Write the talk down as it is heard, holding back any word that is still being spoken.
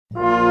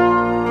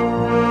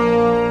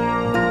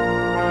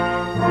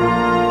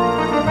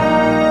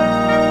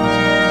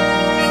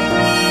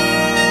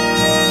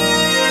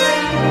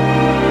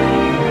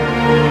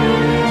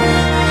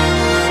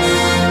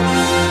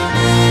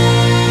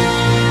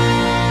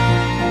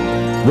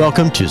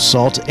Welcome to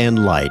Salt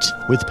and Light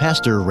with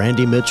Pastor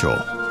Randy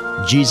Mitchell.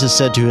 Jesus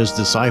said to his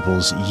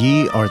disciples,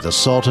 "Ye are the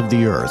salt of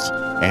the earth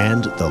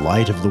and the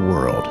light of the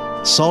world."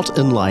 Salt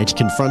and Light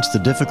confronts the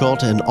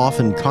difficult and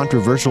often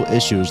controversial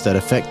issues that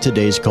affect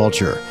today's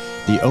culture.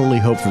 The only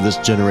hope for this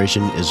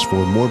generation is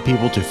for more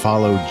people to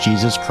follow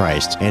Jesus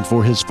Christ and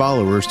for his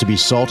followers to be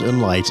salt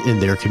and light in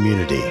their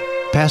community.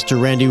 Pastor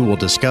Randy will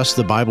discuss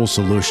the Bible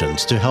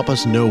solutions to help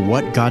us know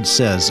what God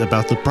says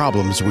about the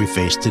problems we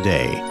face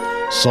today.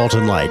 Salt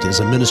and Light is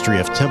a ministry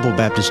of Temple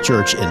Baptist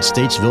Church in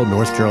Statesville,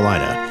 North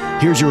Carolina.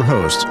 Here's your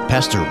host,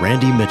 Pastor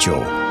Randy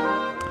Mitchell.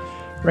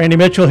 Randy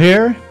Mitchell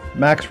here,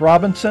 Max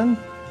Robinson.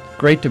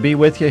 Great to be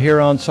with you here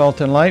on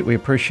Salt and Light. We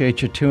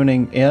appreciate you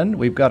tuning in.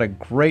 We've got a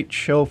great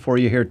show for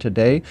you here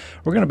today.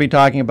 We're going to be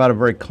talking about a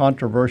very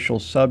controversial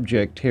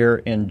subject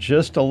here in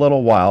just a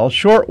little while,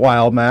 short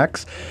while,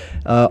 Max,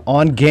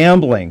 on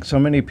gambling. So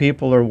many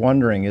people are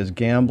wondering, is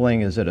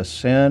gambling, is it a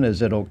sin?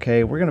 Is it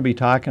okay? We're going to be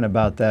talking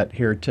about that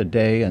here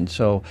today, and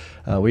so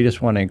we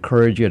just want to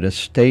encourage you to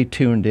stay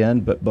tuned in.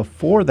 But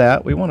before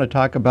that, we want to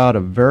talk about a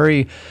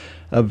very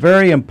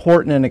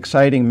important and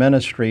exciting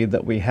ministry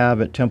that we have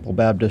at Temple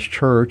Baptist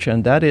Church,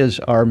 and that is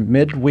our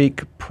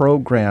midweek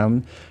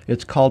program.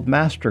 It's called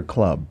Master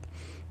Club,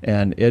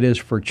 and it is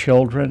for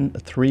children,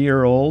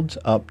 3-year-olds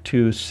up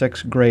to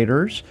 6th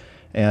graders,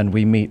 and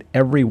we meet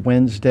every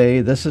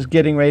Wednesday. This is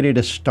getting ready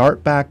to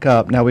start back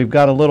up. Now, we've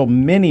got a little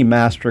mini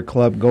Master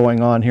Club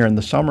going on here in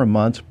the summer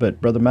months,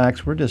 but Brother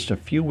Max, we're just a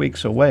few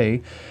weeks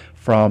away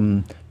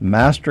from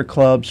Master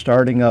Club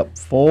starting up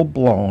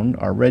full-blown.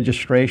 Our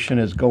registration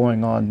is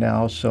going on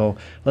now, so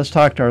let's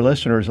talk to our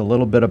listeners a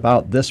little bit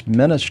about this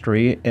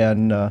ministry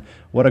and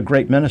what a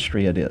great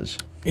ministry it is.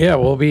 Yeah,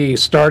 we'll be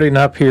starting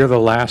up here the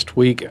last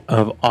week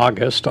of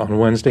August on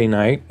Wednesday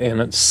night, and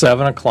it's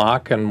 7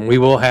 o'clock, and we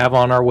will have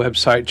on our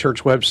website,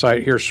 church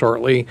website here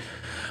shortly,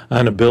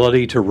 an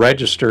ability to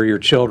register your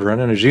children.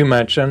 And as you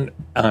mentioned,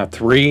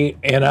 3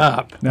 and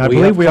up. Now, I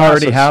believe we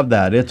already have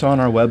that. It's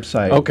on our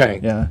website. Okay.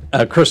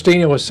 Yeah.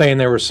 Christina was saying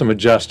there was some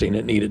adjusting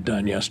that needed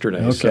done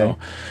yesterday. Okay.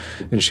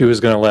 And she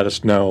was going to let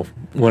us know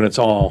when it's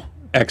all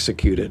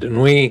executed.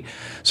 And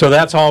so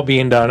that's all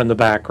being done in the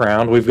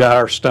background. We've got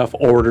our stuff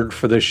ordered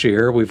for this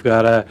year. We've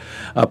got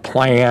a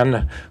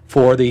plan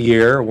for the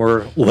year.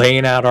 We're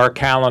laying out our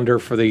calendar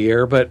for the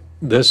year, but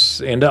this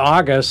into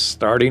August,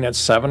 starting at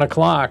 7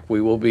 o'clock,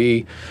 we will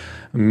be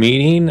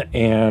meeting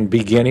and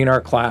beginning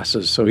our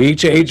classes. So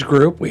each age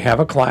group, we have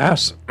a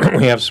class.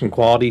 We have some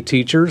quality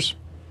teachers,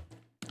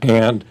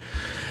 and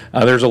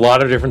there's a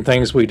lot of different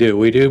things we do.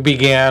 We do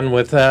begin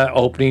with an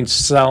opening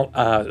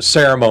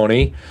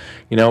ceremony,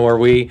 where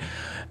we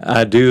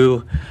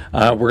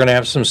we're going to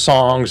have some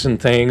songs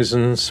and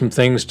some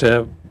things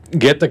to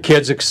get the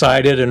kids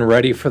excited and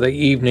ready for the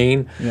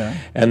evening. Yeah.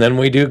 And then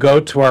we do go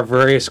to our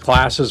various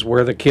classes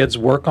where the kids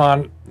work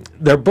on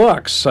their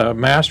books.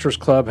 Masters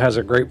Club has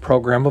a great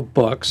program of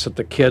books that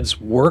the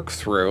kids work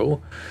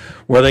through,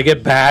 where they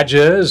get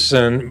badges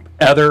and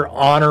other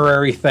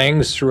honorary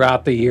things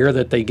throughout the year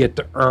that they get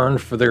to earn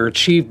for their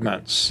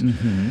achievements.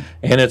 Mm-hmm.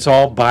 And it's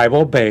all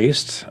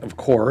Bible-based, of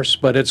course,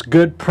 but it's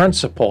good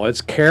principle.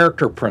 It's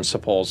character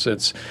principles.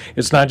 It's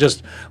not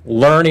just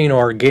learning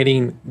or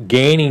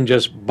gaining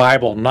just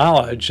Bible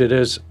knowledge. It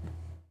is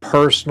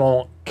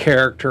personal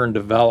character and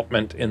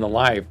development in the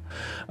life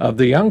of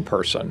the young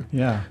person.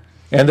 Yeah.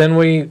 And then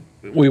we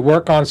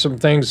work on some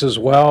things as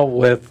well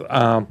with,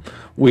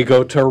 we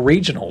go to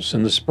regionals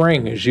in the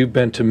spring, as you've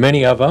been to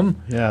many of them.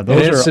 Yeah,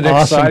 those are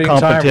awesome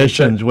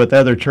competitions with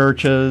other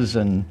churches.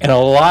 And a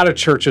lot of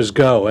churches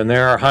go, and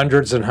there are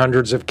hundreds and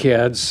hundreds of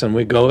kids, and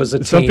we go as a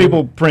team. Some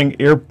people bring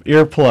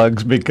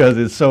earplugs because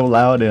it's so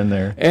loud in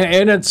there.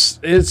 And it's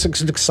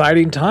an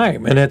exciting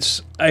time, and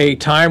it's a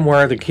time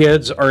where the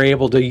kids are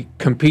able to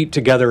compete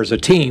together as a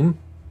team.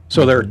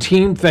 So there are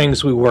team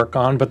things we work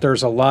on, but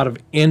there's a lot of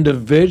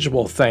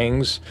individual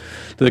things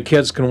that the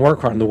kids can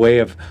work on in the way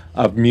of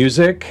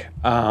music,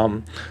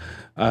 art,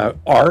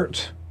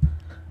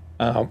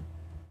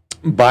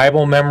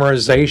 Bible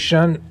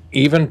memorization,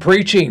 even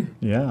preaching.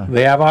 Yeah.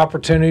 They have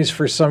opportunities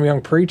for some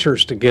young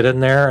preachers to get in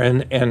there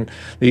and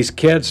these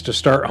kids to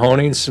start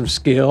honing some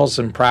skills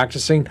and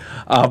practicing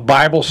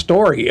Bible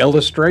story,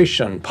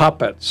 illustration,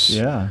 puppets.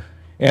 Yeah.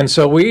 And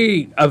so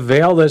we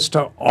avail this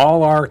to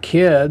all our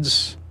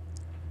kids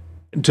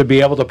to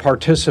be able to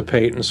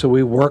participate, and so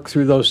we work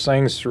through those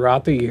things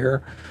throughout the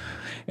year.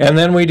 And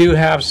then we do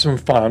have some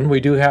fun. We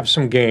do have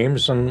some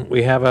games, and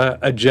we have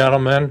a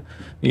gentleman,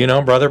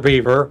 Brother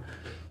Beaver,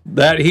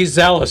 that he's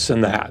zealous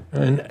in that.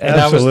 And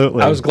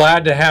Absolutely. I was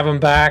glad to have him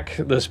back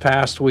this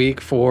past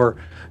week for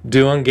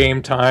doing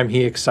game time.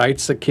 He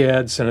excites the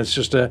kids, and it's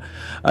just a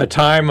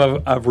time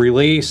of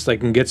release. They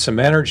can get some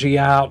energy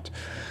out,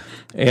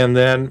 and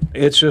then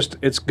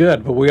it's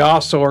good. But we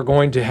also are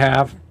going to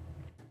have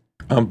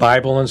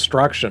Bible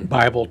instruction,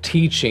 Bible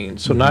teaching.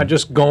 So not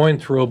just going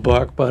through a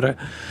book, but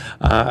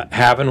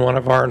having one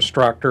of our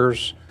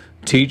instructors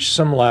teach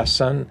some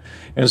lesson.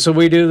 And so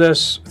we do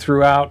this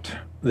throughout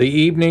the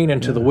evening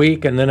into the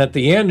week. And then at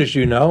the end, as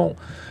you know,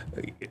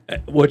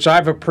 which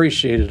I've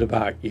appreciated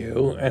about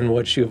you and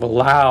what you've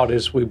allowed,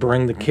 is we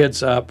bring the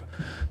kids up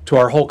to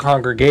our whole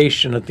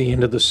congregation at the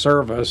end of the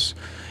service,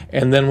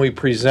 and then we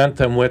present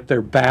them with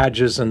their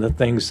badges and the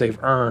things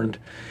they've earned.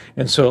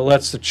 And so it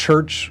lets the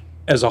church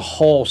as a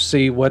whole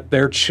see what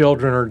their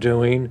children are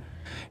doing,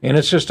 and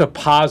it's just a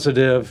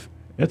positive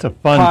It's a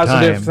fun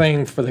time.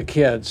 thing for the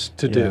kids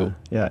to do.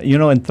 Yeah,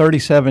 in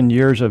 37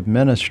 years of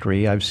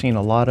ministry, I've seen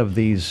a lot of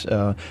these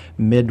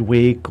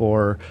midweek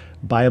or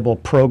Bible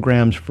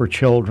programs for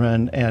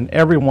children, and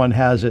everyone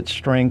has its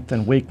strengths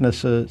and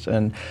weaknesses.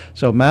 And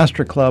so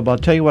Master Club, I'll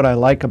tell you what I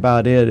like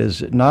about it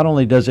is not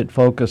only does it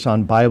focus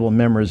on Bible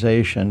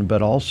memorization,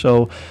 but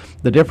also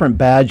the different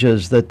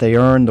badges that they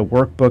earn, the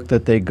workbook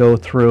that they go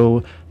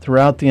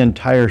throughout the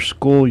entire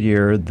school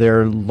year.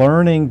 They're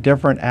learning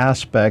different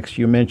aspects.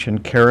 You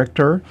mentioned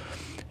character.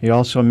 You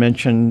also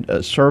mentioned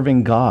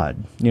serving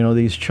God.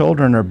 These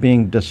children are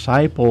being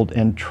discipled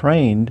and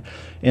trained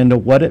into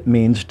what it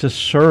means to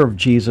serve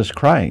Jesus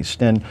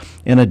Christ. And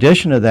in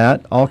addition to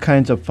that, all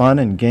kinds of fun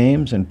and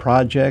games and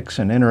projects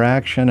and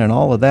interaction and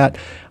all of that.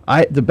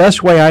 The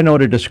best way I know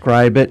to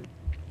describe it,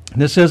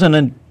 this isn't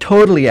a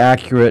totally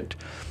accurate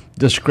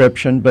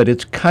description, but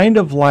it's kind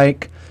of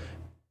like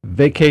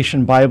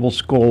Vacation Bible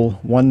School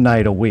one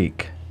night a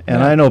week.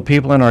 And I know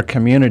people in our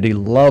community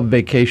love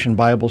Vacation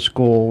Bible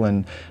School,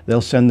 and they'll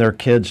send their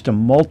kids to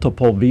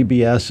multiple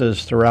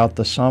VBSs throughout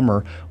the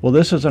summer. Well,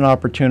 this is an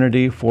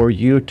opportunity for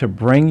you to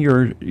bring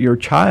your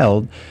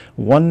child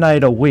one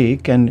night a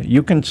week, and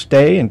you can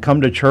stay and come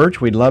to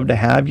church. We'd love to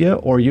have you,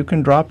 or you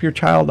can drop your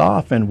child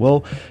off, and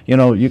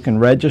you can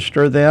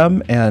register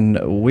them.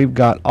 And we've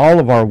got all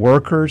of our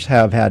workers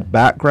have had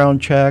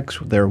background checks.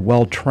 They're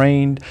well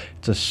trained.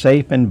 It's a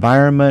safe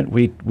environment.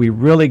 We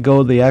really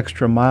go the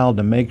extra mile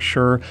to make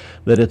sure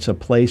that it's a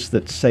place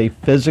that's safe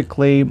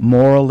physically,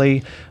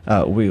 morally.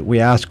 We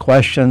ask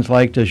questions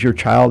like, does your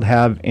child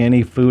have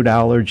any food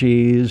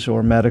allergies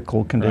or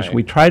medical conditions? Right.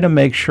 We try to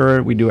make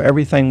sure we do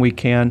everything we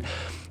can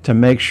to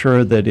make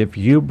sure that if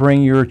you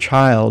bring your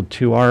child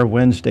to our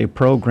Wednesday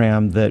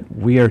program, that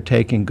we are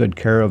taking good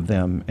care of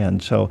them.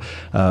 And so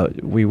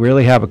we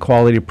really have a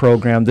quality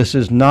program. This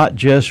is not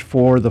just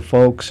for the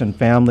folks and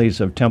families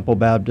of Temple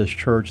Baptist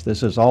Church.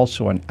 This is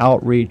also an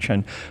outreach,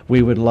 and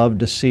we would love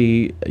to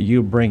see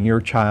you bring your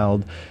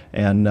child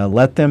and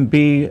let them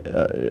be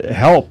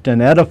helped and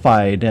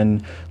edified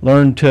and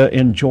learn to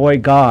enjoy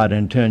God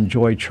and to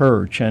enjoy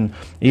church. And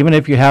even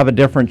if you have a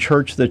different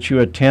church that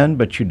you attend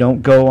but you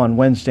don't go on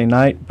Wednesday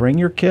night, bring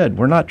your kid.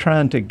 We're not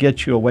trying to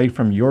get you away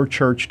from your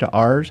church to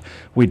ours.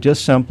 We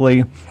just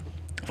simply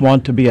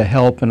want to be a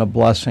help and a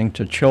blessing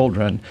to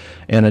children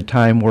in a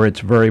time where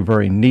it's very,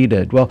 very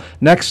needed. Well,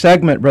 next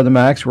segment, Brother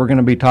Max, we're going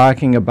to be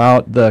talking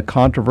about the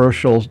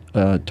controversial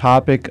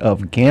topic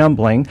of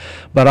gambling,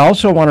 but I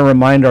also want to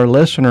remind our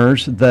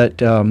listeners that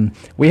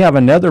we have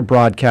another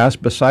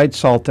broadcast besides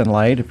Salt and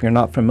Light. If you're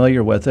not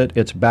familiar with it,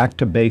 it's Back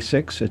to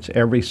Basics. It's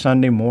every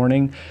Sunday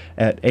morning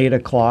at 8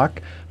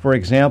 o'clock. For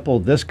example,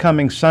 this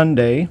coming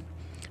Sunday,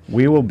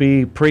 we will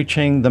be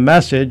preaching the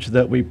message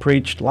that we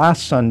preached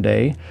last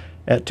Sunday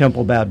at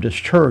Temple Baptist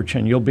Church,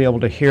 and you'll be able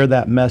to hear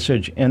that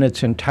message in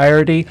its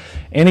entirety.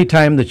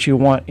 Anytime that you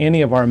want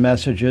any of our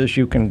messages,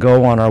 you can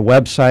go on our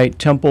website,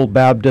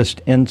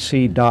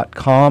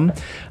 templebaptistnc.com.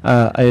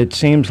 It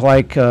seems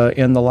like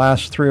in the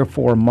last 3 or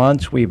 4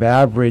 months, we've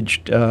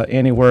averaged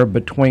anywhere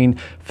between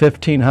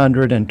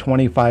 1,500 and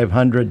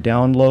 2,500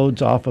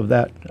 downloads off of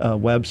that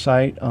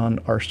website on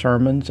our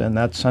sermons, and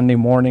that's Sunday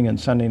morning and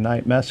Sunday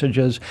night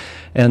messages.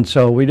 And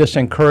so we just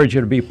encourage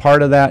you to be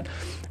part of that.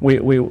 We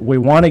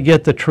want to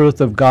get the truth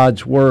of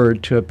God's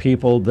Word to a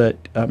people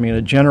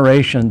a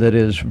generation that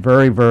is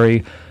very,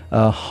 very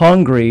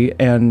hungry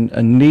and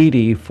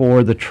needy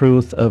for the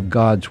truth of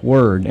God's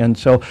Word. And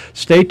so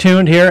stay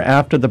tuned here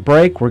after the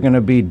break. We're going to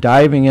be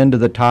diving into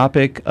the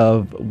topic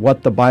of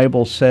what the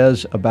Bible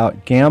says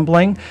about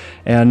gambling.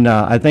 And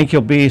I think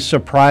you'll be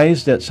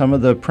surprised at some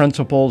of the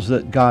principles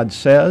that God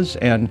says.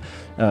 And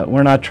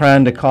we're not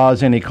trying to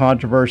cause any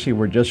controversy.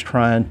 We're just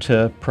trying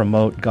to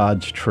promote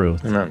God's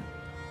truth. Amen.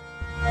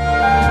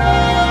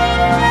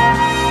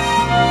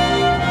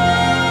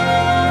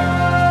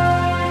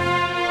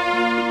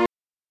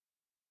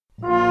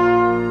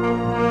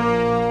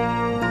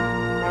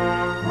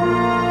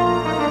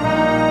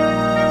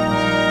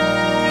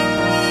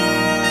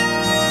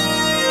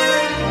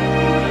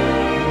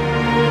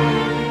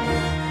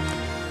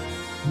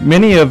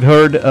 Many have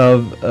heard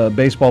of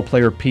baseball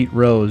player Pete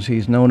Rose.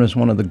 He's known as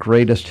one of the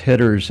greatest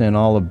hitters in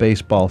all of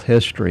baseball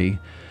history.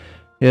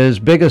 His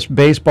biggest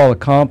baseball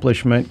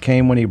accomplishment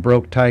came when he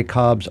broke Ty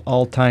Cobb's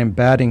all-time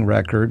batting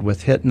record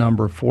with hit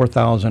number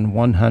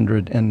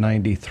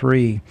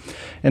 4,193.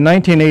 In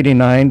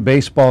 1989,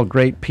 baseball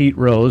great Pete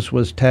Rose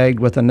was tagged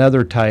with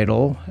another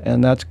title,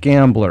 and that's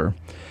Gambler,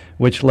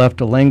 which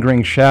left a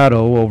lingering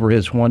shadow over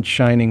his once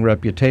shining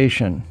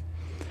reputation.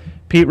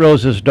 Pete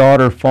Rose's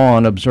daughter,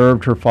 Fawn,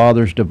 observed her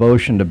father's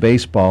devotion to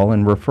baseball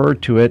and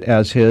referred to it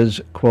as his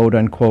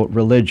quote-unquote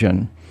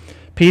religion.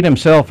 Pete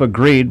himself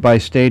agreed by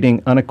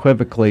stating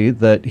unequivocally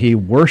that he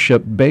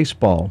worshiped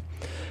baseball.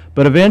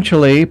 But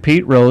eventually,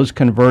 Pete Rose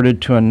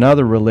converted to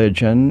another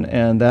religion,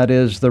 and that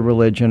is the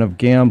religion of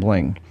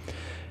gambling.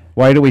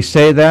 Why do we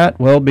say that?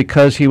 Well,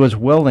 because he was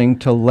willing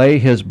to lay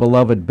his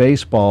beloved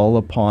baseball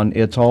upon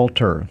its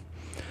altar.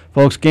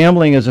 Folks,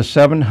 gambling is a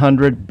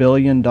 $700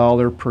 billion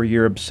per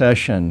year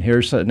obsession.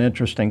 Here's an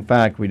interesting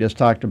fact. We just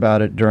talked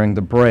about it during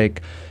the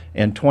break.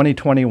 In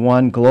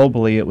 2021,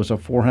 globally, it was a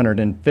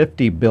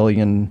 $450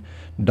 billion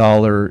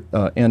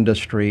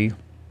industry.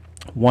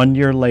 1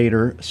 year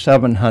later,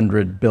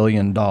 $700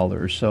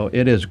 billion. So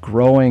it is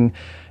growing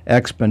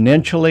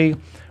exponentially.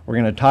 We're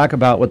going to talk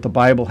about what the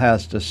Bible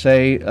has to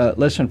say.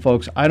 Listen,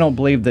 folks, I don't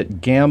believe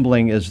that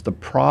gambling is the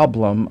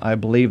problem. I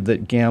believe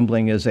that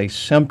gambling is a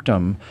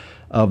symptom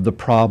of the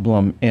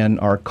problem in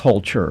our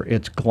culture.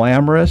 It's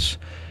glamorous.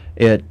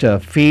 It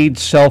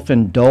feeds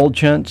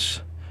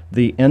self-indulgence,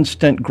 the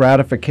instant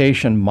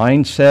gratification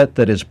mindset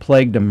that has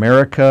plagued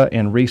America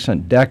in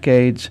recent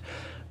decades.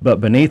 But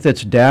beneath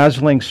its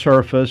dazzling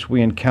surface,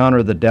 we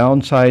encounter the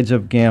downsides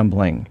of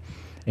gambling: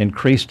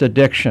 increased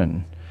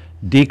addiction,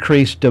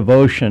 decreased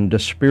devotion to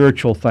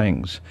spiritual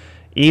things.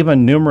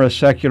 Even numerous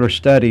secular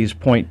studies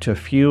point to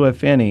few,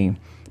 if any,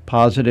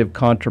 positive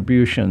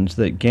contributions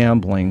that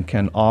gambling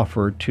can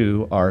offer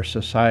to our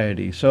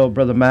society. So,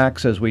 Brother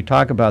Max, as we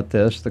talk about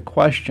this, the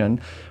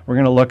question, we're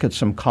going to look at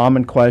some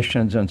common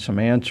questions and some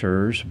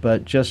answers,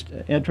 but just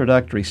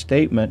introductory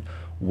statement,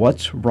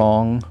 what's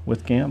wrong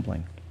with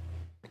gambling?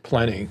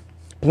 Plenty.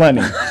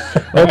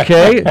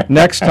 Okay,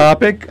 next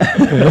topic.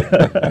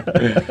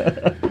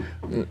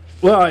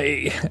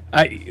 Well,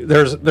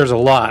 there's a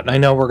lot. I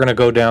know we're going to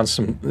go down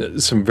some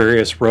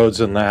various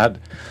roads in that.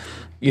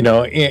 You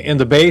know, in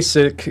the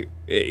basic,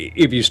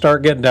 if you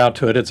start getting down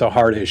to it, it's a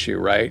heart issue,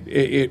 right?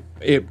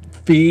 It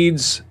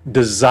feeds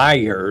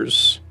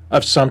desires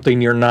of something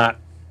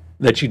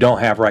that you don't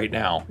have right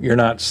now. You're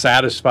not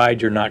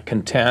satisfied, you're not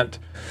content,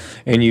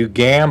 and you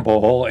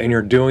gamble, and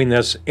you're doing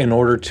this in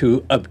order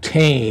to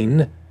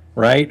obtain,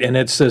 right? And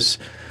it's this,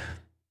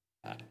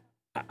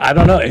 I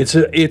don't know, it's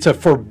a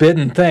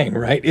forbidden thing,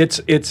 right?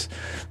 It's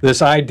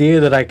this idea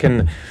that I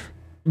can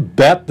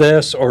bet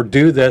this or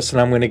do this and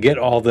I'm going to get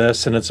all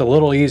this, and it's a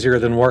little easier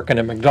than working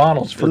at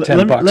McDonald's for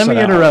 $10 an hour. Let me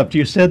interrupt.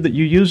 You said that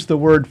you used the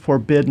word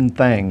forbidden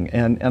thing,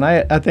 and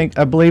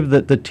I believe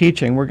that the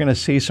teaching, we're going to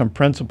see some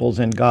principles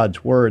in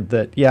God's word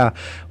that, yeah,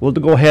 we'll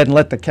go ahead and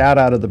let the cat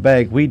out of the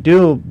bag. We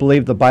do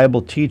believe the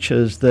Bible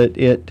teaches that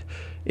it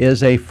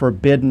is a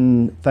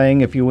forbidden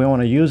thing, if you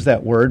want to use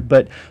that word,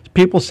 but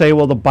people say,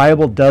 well, the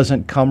Bible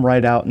doesn't come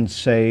right out and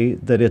say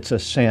that it's a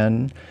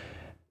sin.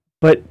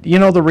 But, you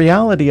know, the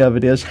reality of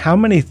it is how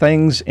many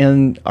things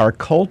in our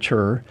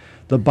culture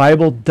the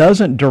Bible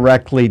doesn't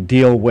directly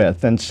deal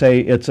with and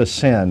say it's a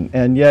sin.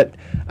 And yet,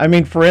 I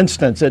mean, for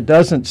instance, it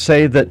doesn't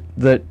say that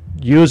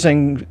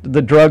using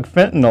the drug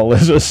fentanyl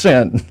is a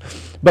sin.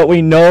 But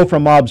we know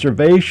from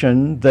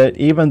observation that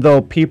even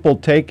though people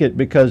take it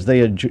because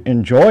they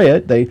enjoy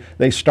it,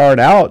 they start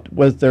out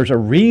with, there's a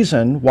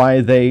reason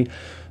why they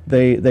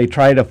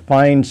try to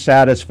find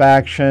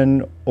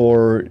satisfaction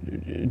or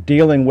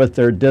dealing with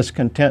their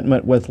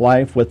discontentment with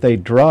life with a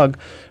drug.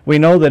 We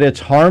know that it's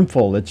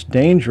harmful, it's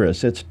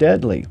dangerous, it's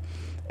deadly.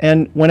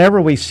 And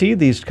whenever we see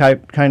these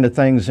kind of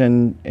things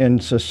in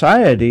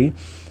society,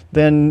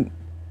 then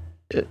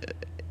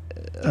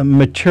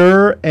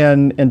mature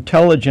and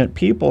intelligent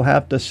people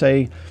have to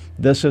say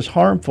this is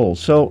harmful.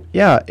 So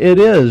yeah, it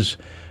is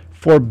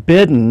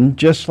forbidden,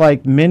 just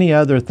like many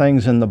other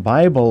things in the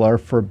Bible are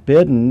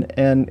forbidden,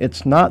 and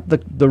it's not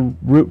the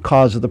root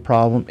cause of the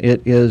problem,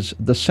 it is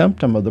the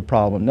symptom of the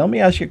problem. Now let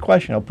me ask you a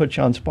question, I'll put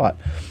you on the spot.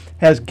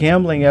 Has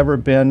gambling ever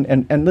been,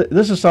 and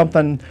this is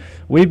something,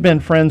 we've been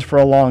friends for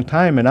a long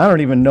time, and I don't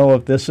even know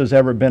if this has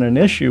ever been an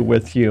issue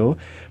with you.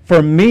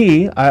 For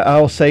me,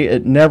 I'll say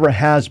it never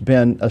has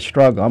been a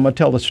struggle. I'm going to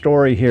tell the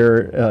story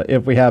here,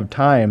 if we have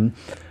time,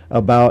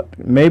 about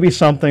maybe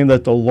something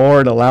that the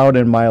Lord allowed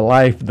in my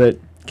life that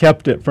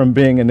kept it from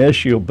being an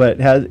issue. But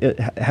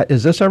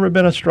has this ever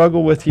been a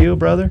struggle with you,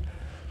 brother?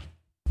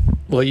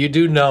 Well, you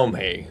do know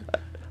me.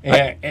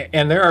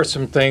 And there are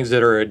some things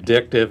that are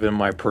addictive in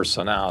my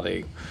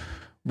personality.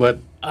 But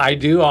I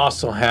do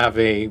also have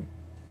a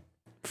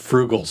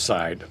frugal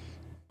side.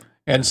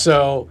 And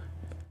so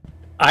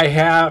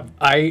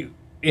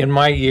in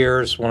my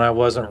years when I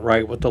wasn't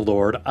right with the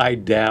Lord, I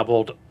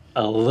dabbled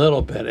a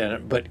little bit in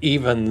it. But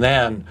even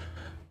then,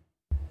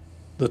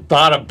 the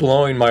thought of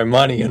blowing my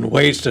money and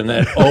wasting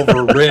it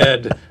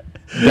overrid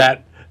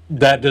that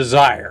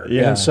desire.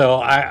 Yeah. And so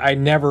I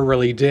never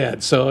really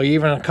did. So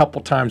even a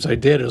couple times I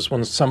did is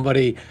when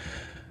somebody,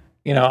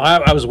 you know,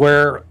 I was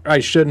where I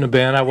shouldn't have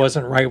been. I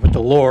wasn't right with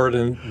the Lord,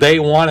 and they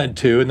wanted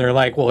to, and they're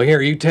like, well,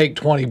 here, you take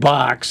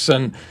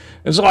 $20.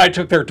 And so I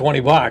took their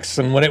 $20,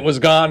 and when it was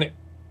gone,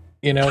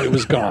 it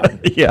was gone.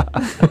 Yeah.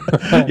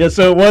 Yeah,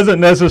 so it wasn't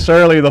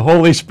necessarily the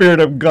Holy Spirit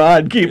of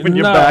God keeping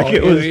you back.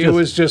 It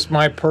was just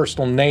my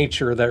personal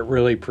nature that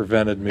really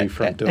prevented me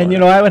from doing it.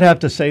 And, I would have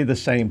to say the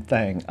same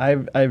thing.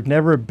 I've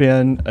never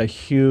been a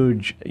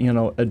huge,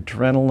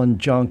 adrenaline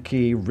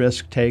junkie,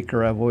 risk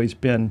taker. I've always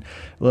been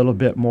a little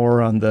bit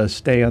more on the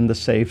stay on the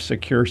safe,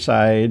 secure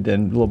side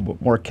and a little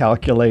bit more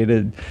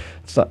calculated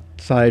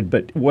side.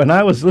 But when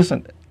I was,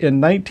 in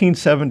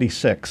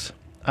 1976,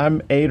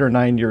 I'm 8 or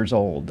 9 years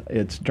old.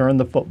 It's during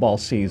the football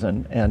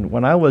season, and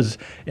when I was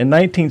in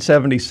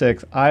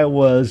 1976, I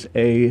was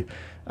a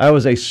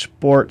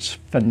sports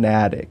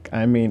fanatic.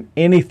 I mean,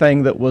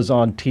 anything that was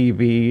on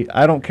TV,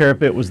 I don't care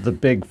if it was the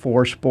Big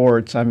Four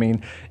sports. I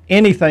mean,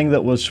 anything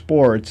that was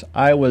sports,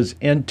 I was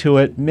into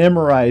it,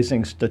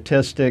 memorizing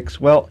statistics.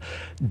 Well,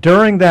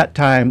 during that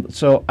time,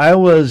 so I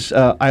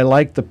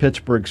liked the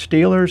Pittsburgh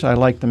Steelers, I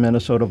liked the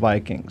Minnesota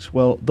Vikings.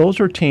 Well, those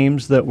are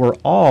teams that were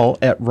all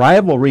at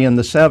rivalry in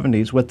the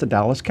 70s with the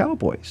Dallas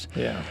Cowboys.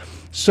 Yeah.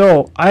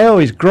 So I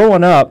always,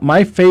 growing up,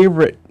 my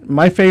favorite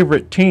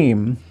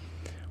team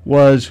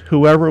was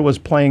whoever was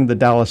playing the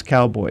Dallas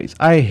Cowboys.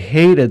 I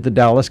hated the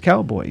Dallas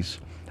Cowboys.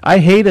 I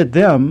hated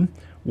them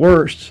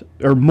worse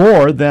or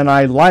more than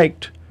I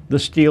liked the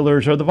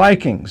Steelers or the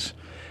Vikings.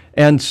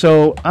 And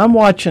so I'm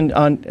watching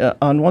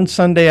on one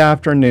Sunday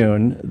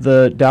afternoon,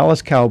 the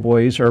Dallas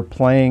Cowboys are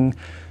playing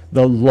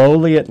the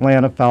lowly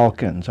Atlanta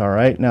Falcons, all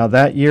right? Now,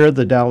 that year,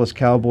 the Dallas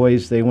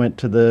Cowboys, they went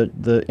to the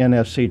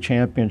NFC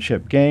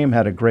Championship game,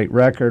 had a great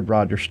record.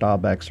 Roger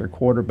Staubach's their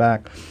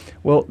quarterback.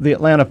 Well, the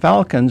Atlanta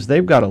Falcons,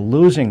 they've got a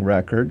losing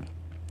record.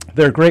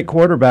 Their great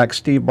quarterback,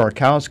 Steve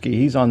Barkowski,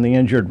 he's on the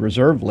injured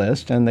reserve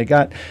list, and they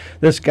got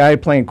this guy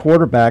playing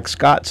quarterback,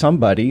 Scott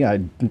somebody. I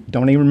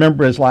don't even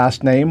remember his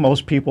last name.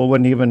 Most people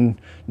wouldn't even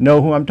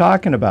know who I'm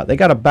talking about. They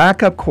got a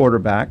backup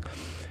quarterback.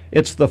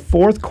 It's the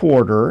fourth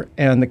quarter,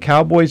 and the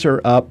Cowboys are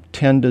up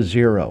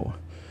 10-0.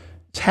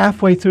 It's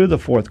halfway through the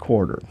fourth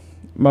quarter.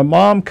 My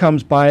mom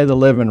comes by the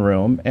living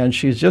room, and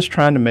she's just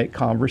trying to make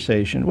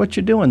conversation. "What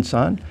you doing,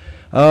 son?"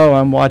 "Oh,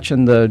 I'm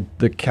watching the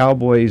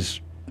Cowboys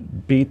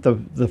beat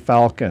the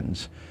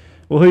Falcons."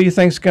 "Well, who do you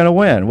think's going to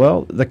win?"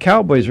 "Well, the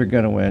Cowboys are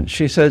going to win."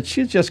 She said,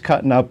 she's just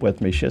cutting up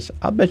with me. She says,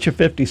 "I'll bet you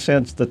 50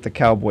 cents that the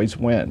Cowboys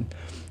win."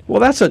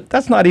 Well,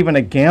 that's not even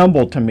a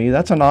gamble to me.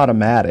 That's an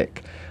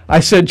automatic. I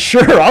said,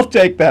 "Sure, I'll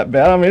take that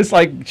bet." I mean, it's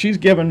like she's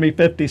giving me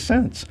 50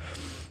 cents.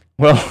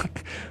 Well,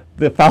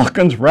 the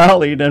Falcons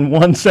rallied and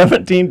won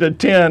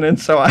 17-10, and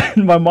so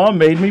my mom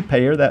made me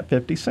pay her that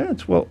 50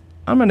 cents. Well,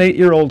 I'm an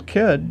 8-year-old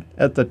kid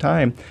at the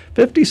time.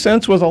 50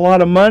 cents was a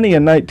lot of money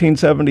in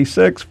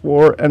 1976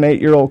 for an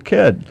 8-year-old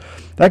kid.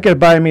 That could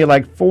buy me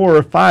like 4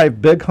 or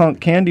 5 big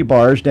hunk candy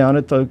bars down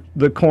at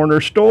the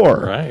corner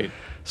store. Right.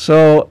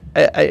 So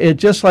it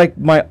just like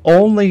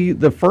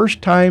the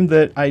first time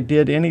that I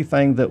did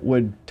anything that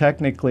would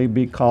technically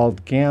be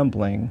called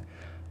gambling,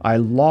 I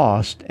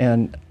lost,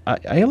 and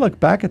I look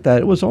back at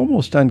that, it was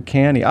almost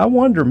uncanny. I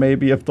wonder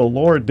maybe if the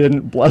Lord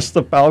didn't bless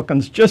the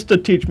Falcons just to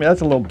teach me.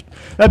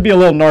 That'd be a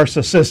little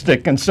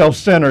narcissistic and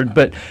self-centered,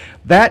 but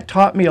that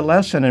taught me a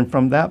lesson, and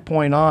from that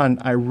point on,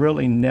 I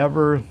really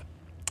never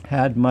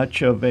had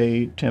much of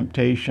a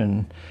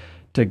temptation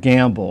to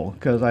gamble,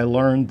 because I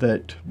learned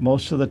that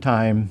most of the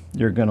time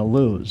you're going to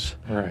lose.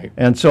 Right.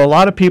 And so a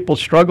lot of people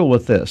struggle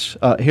with this.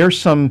 Here's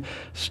some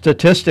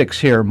statistics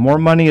here. More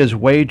money is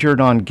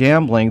wagered on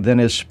gambling than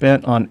is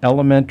spent on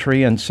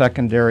elementary and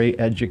secondary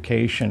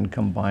education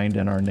combined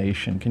in our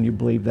nation. Can you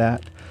believe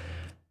that?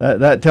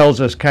 That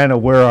tells us kind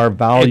of where our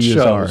values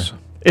are.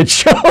 It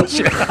shows.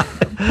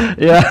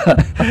 Yeah.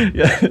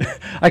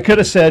 I could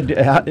have said,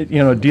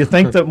 do you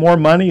think that more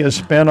money is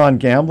spent on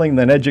gambling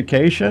than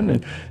education?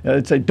 And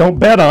I'd say, don't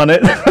bet on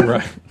it.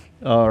 Right.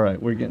 All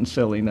right, we're getting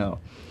silly now.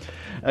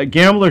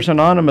 Gamblers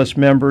Anonymous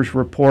members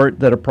report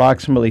that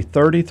approximately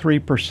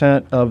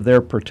 33% of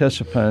their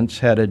participants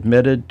had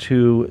admitted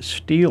to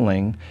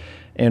stealing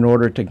in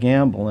order to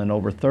gamble, and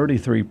over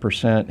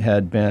 33%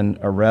 had been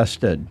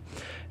arrested.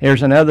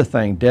 Here's another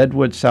thing.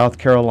 Deadwood, South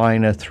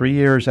Carolina, 3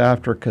 years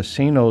after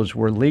casinos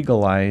were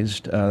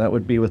legalized, that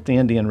would be with the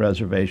Indian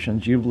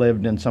reservations. You've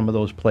lived in some of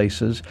those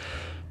places.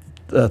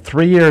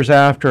 3 years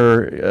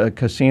after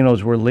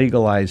casinos were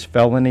legalized,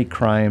 felony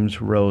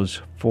crimes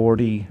rose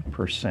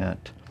 40%.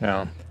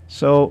 Yeah.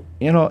 So,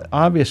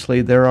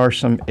 obviously there are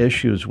some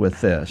issues with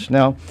this.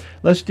 Now,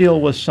 let's deal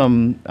with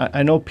some,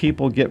 I know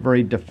people get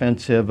very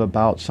defensive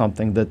about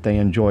something that they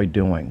enjoy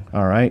doing,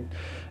 all right?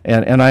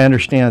 And I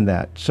understand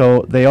that.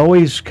 So they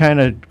always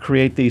kind of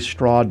create these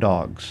straw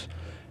dogs.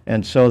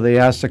 And so they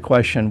ask the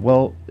question,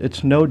 well,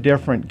 it's no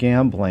different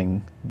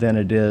gambling than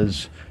it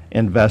is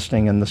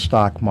investing in the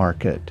stock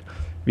market.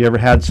 Have you ever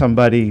had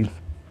somebody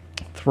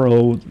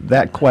throw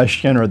that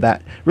question, or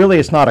that? Really,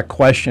 it's not a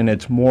question.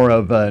 It's more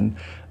of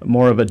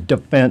a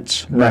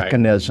defense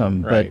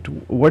mechanism. Right.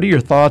 But what are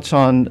your thoughts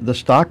on the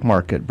stock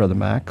market, Brother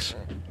Max?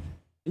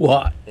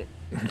 Well,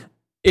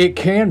 it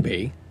can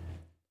be.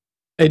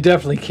 It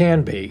definitely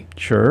can be.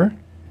 Sure.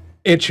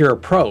 It's your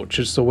approach.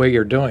 It's the way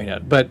you're doing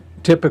it. But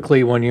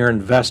typically when you're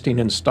investing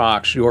in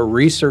stocks, you're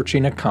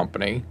researching a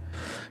company.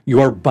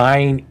 you're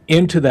buying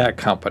into that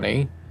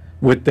company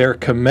with their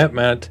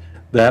commitment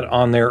that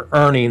on their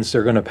earnings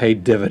they're going to pay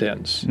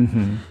dividends.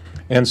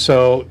 And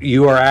so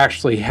you are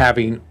actually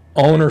having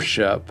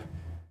ownership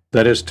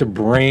that is to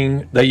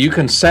bring, that you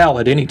can sell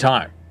at any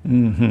time,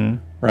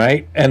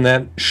 right? And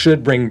that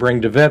should bring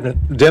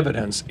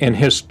dividends. And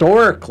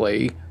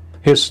historically,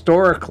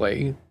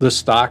 the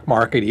stock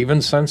market,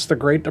 even since the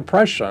Great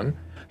Depression,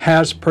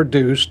 has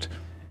produced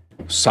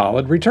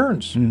solid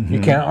returns. You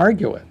can't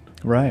argue it.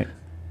 Right.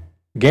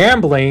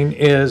 Gambling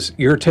is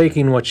you're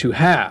taking what you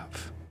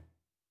have.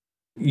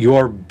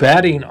 You're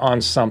betting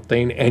on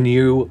something, and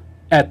you,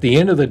 at the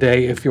end of the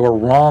day, if you're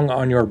wrong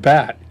on your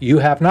bet, you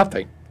have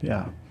nothing.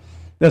 Yeah.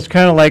 That's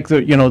kind of like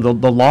the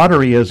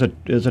lottery is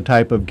a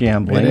type of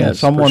gambling. It is, and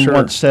someone for sure.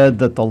 once said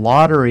that the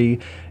lottery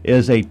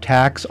is a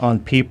tax on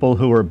people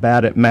who are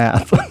bad at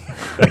math.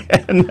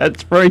 And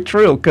that's very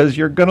true, because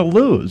you're going to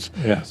lose.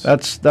 Yes.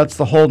 That's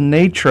the whole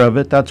nature of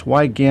it. That's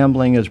why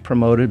gambling is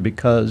promoted,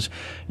 because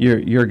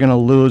you're going to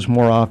lose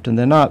more often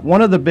than not.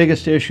 One of the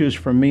biggest issues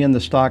for me in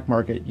the stock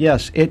market,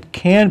 yes, it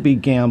can be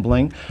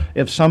gambling.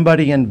 If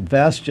somebody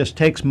invests, just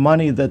takes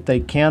money that they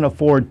can't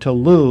afford to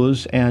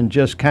lose and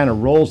just kind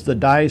of rolls the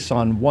dice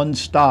on one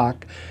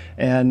stock,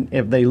 and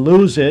if they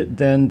lose it,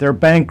 then they're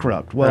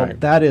bankrupt. Well, Right.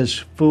 That is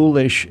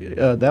foolish.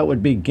 That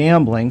would be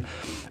gambling.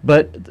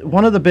 But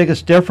one of the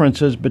biggest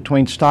differences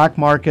between stock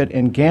market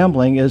and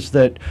gambling is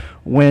that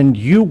when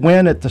you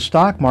win at the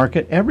stock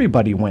market,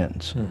 everybody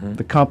wins.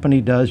 The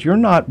company does. You're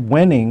not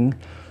winning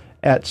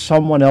at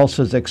someone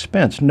else's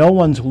expense. No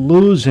one's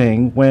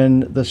losing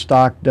when the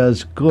stock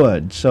does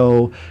good.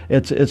 So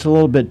it's a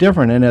little bit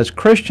different. And as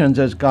Christians,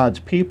 as God's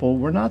people,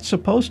 we're not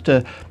supposed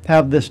to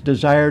have this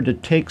desire to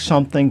take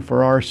something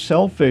for our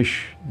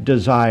selfish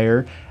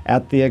desire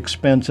at the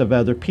expense of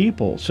other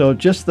people. So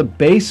just the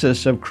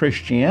basis of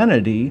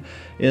Christianity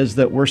is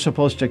that we're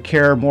supposed to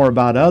care more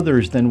about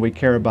others than we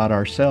care about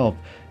ourselves.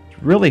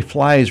 Really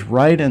flies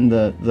right in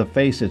the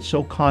face. It's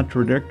so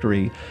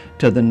contradictory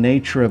to the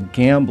nature of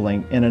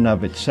gambling in and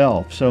of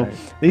itself. So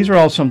these are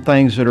all some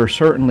things that are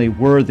certainly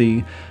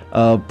worthy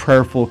of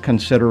prayerful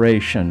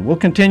consideration. We'll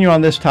continue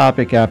on this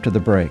topic after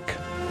the break.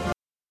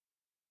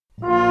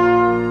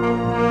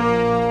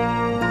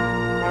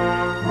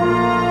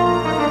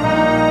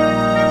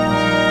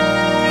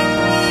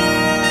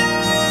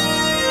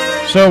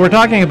 So we're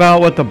talking about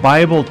what the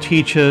Bible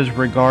teaches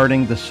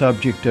regarding the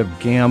subject of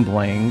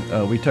gambling.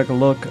 We took a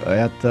look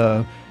at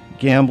the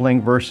gambling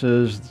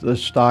versus the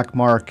stock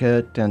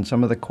market and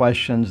some of the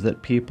questions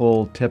that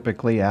people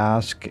typically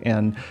ask,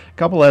 and a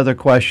couple other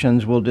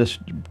questions we'll just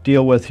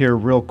deal with here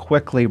real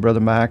quickly, Brother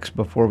Max,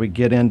 before we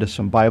get into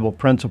some Bible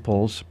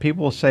principles.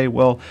 People say,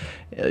 well,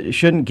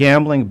 shouldn't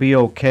gambling be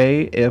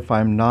okay if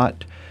I'm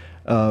not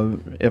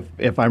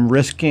if I'm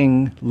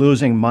risking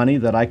losing money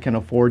that I can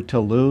afford to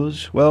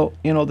lose? Well,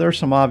 there's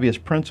some obvious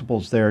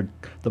principles there.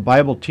 The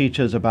Bible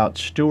teaches about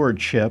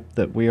stewardship,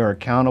 that we are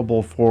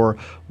accountable for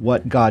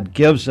what God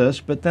gives us,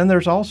 but then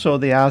there's also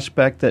the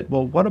aspect that,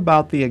 well, what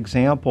about the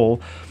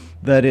example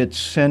that it's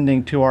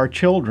sending to our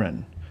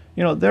children?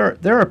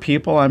 There are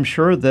people, I'm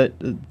sure, that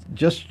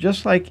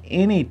just like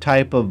any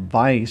type of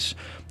vice,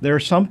 there are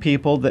some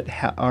people that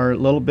are a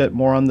little bit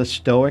more on the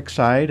stoic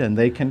side and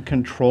they can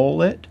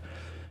control it.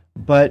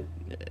 But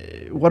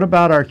what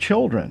about our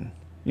children?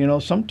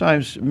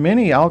 Sometimes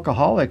many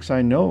alcoholics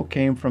I know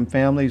came from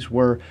families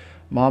where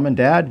mom and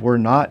dad were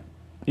not,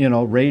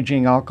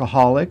 raging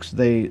alcoholics.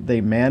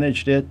 They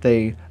managed it.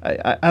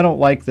 I don't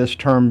like this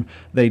term,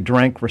 they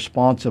drank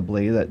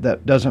responsibly.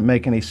 That doesn't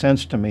make any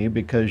sense to me,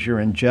 because you're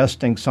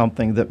ingesting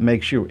something that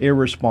makes you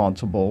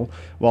irresponsible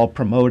while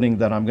promoting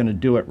that I'm going to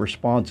do it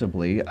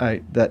responsibly.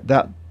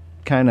 That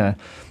kind of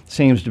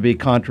seems to be a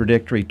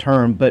contradictory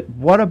term. But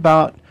what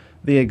about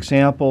the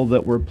example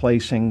that we're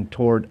placing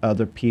toward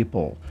other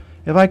people?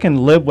 If I can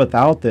live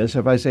without this,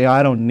 if I say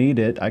I don't need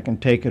it, I can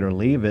take it or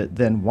leave it,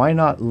 then why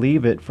not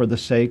leave it for the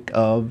sake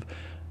of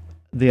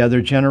the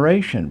other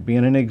generation,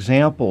 being an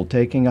example,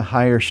 taking a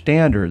higher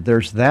standard?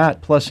 There's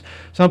that. Plus,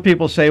 some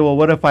people say, well,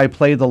 what if I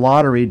play the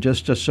lottery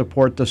just to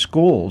support the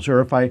schools?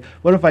 Or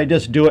what if I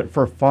just do it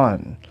for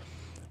fun?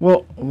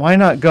 Well, why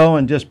not go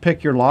and just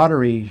pick your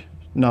lottery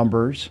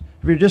numbers?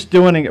 If you're just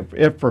doing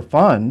it for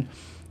fun,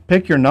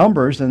 pick your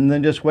numbers and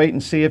then just wait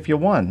and see if you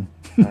won.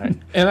 Right.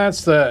 And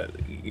that's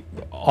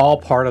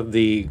all part of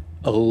the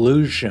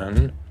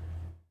illusion,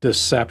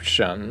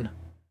 deception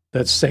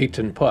that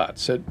Satan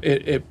puts.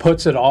 It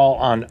puts it all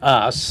on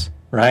us,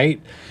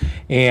 right?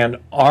 And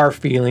our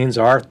feelings,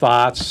 our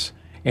thoughts,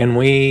 and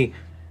we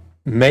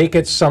make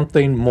it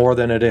something more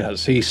than it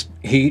is.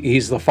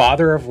 He's the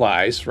father of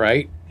lies,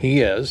 right?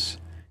 He is.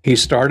 He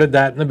started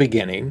that in the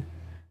beginning.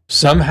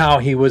 Somehow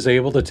he was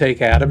able to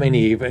take Adam and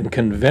Eve and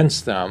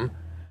convince them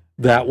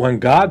that when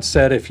God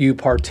said, if you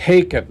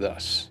partake of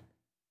this,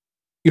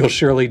 you'll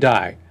surely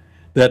die,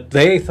 that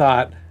they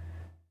thought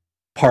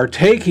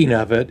partaking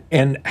of it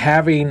and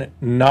having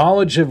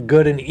knowledge of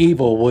good and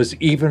evil was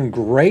even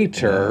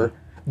greater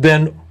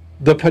than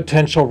the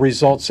potential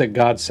results that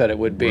God said it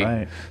would be.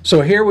 Right.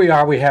 So here we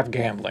are, we have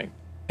gambling.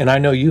 and I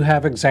know you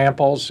have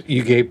examples.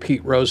 You gave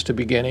Pete Rose to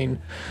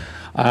beginning.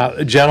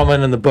 A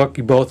gentleman in the book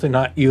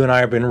you and I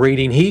have been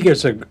reading, he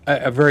gives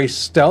a very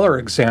stellar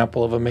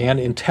example of a man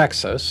in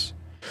Texas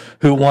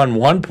who won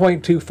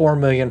 $1.24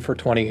 million for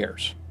 20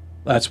 years.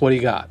 That's what he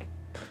got.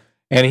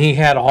 And he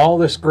had all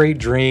this great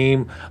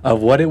dream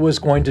of what it was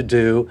going to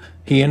do.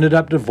 He ended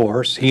up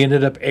divorced. He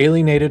ended up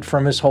alienated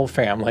from his whole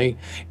family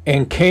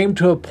and came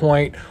to a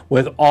point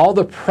with all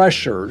the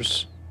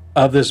pressures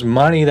of this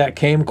money that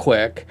came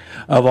quick,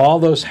 of all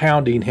those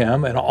hounding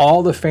him and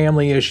all the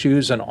family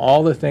issues and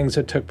all the things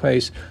that took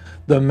place.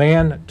 The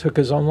man took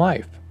his own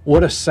life.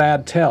 What a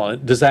sad tale.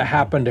 Does that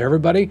happen to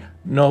everybody?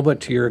 No, but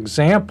to your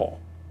example,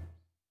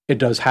 it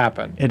does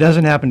happen. It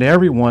doesn't happen to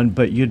everyone,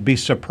 but you'd be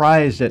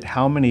surprised at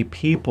how many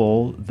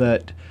people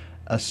that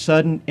a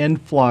sudden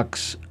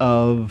influx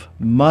of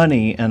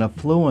money and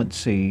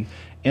affluency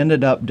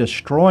ended up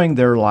destroying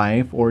their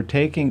life or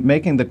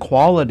making the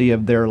quality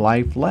of their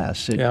life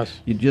less.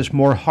 Just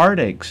more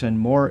heartaches and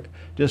more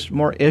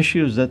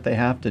issues that they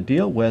have to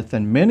deal with.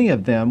 And many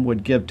of them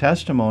would give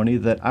testimony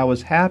that I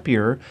was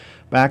happier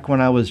back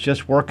when I was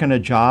just working a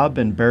job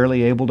and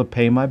barely able to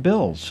pay my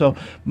bills. So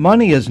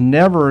money is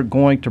never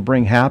going to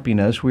bring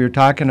happiness. We were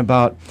talking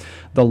about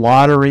the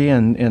lottery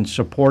and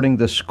supporting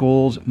the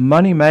schools.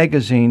 Money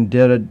Magazine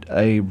did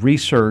a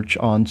research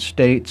on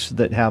states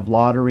that have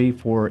lottery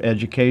for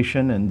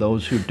education and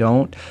those who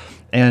don't,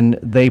 and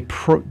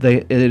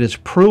it is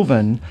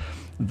proven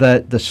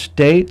that the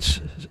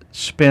states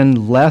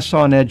spend less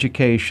on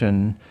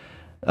education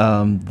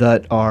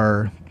that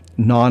are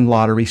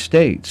non-lottery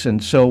states.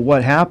 And so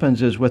what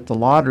happens is with the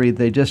lottery,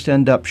 they just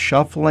end up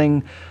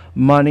shuffling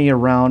money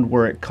around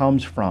where it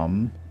comes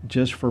from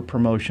just for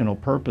promotional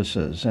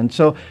purposes. And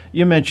so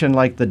you mentioned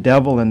like the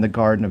devil in the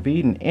Garden of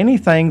Eden.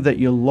 Anything that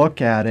you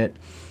look at it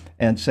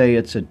and say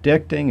it's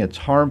addicting, it's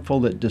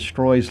harmful, it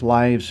destroys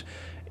lives,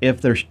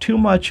 if there's too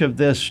much of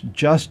this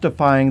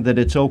justifying that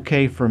it's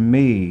okay for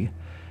me,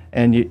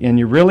 and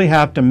you really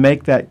have to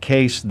make that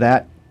case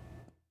that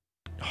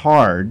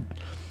hard,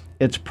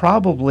 it's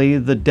probably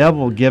the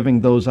devil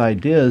giving those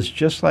ideas,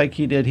 just like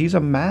he did. He's a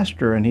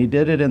master, and he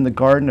did it in the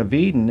Garden of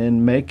Eden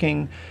in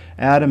making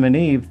Adam and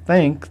Eve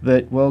think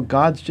that, well,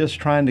 God's just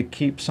trying to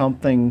keep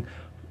something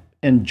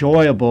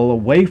enjoyable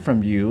away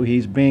from you.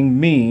 He's being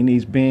mean.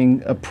 He's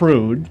being a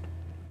prude.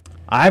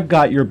 I've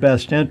got your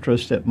best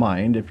interest at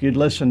mind if you'd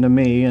listen to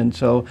me. And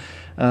so,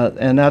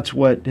 and that's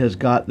what has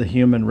got the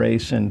human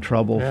race in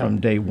trouble from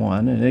day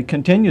one. And it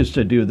continues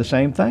to do the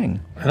same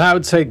thing. And I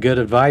would say good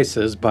advice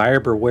is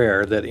buyer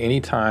beware, that any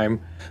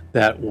time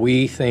that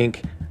we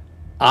think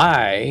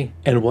I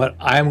and what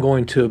I'm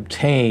going to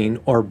obtain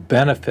or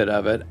benefit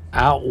of it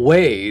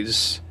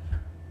outweighs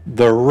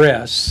the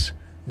risks,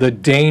 the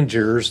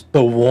dangers,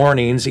 the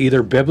warnings,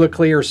 either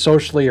biblically or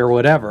socially or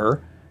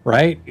whatever,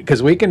 right?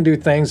 Because we can do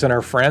things and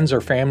our friends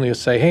or family will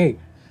say, hey,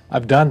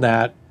 I've done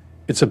that.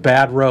 It's a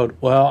bad road.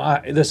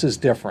 Well, this is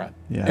different.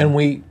 Yeah.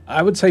 And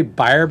I would say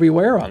buyer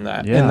beware on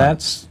that. Yeah. And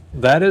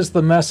that is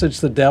the message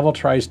the devil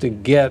tries to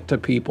get to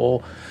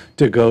people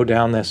to go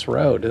down this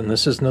road, and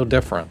this is no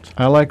different.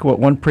 I like what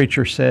one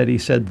preacher said. He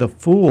said, the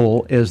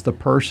fool is the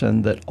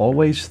person that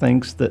always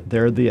thinks that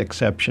they're the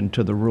exception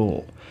to the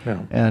rule.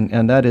 Yeah.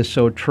 And that is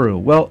so true.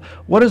 Well,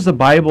 what does the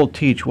Bible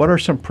teach? What are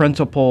some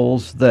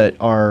principles that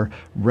are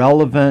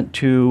relevant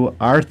to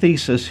our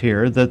thesis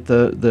here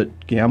that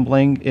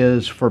gambling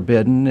is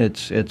forbidden,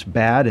 it's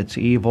bad, it's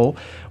evil?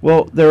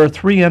 Well, there are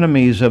three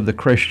enemies of the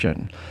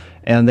Christian,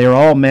 and they're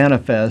all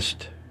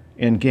manifest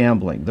in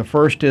gambling. The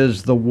first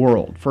is the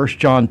world. 1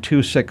 John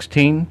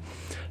 2:16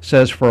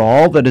 says, for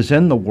all that is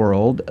in the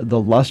world, the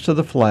lust of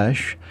the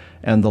flesh,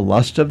 and the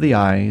lust of the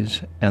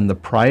eyes, and the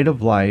pride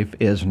of life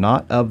is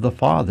not of the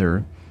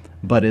Father,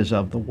 but is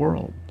of the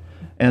world.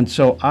 And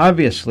so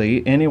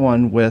obviously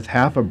anyone with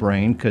half a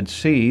brain could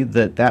see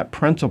that that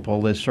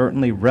principle is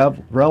certainly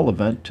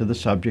relevant to the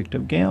subject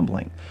of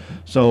gambling.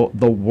 So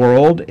the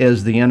world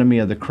is the enemy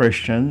of the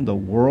Christian. The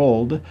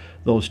world,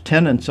 those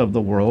tenets of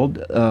the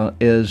world,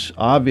 is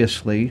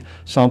obviously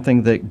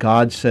something that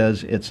God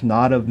says it's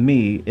not of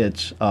me,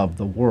 it's of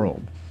the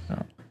world.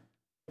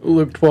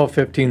 Luke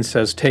 12:15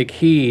 says, take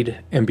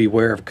heed and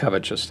beware of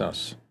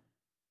covetousness.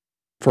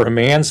 For a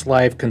man's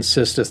life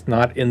consisteth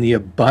not in the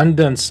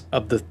abundance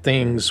of the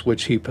things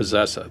which he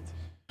possesseth.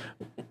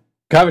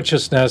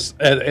 Covetousness,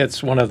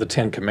 it's one of the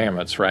 10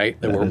 Commandments, right?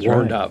 That we're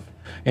warned of.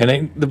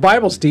 And the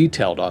Bible's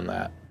detailed on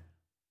that.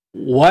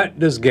 What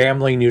does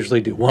gambling usually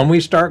do? When we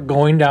start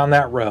going down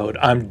that road,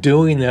 I'm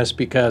doing this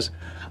because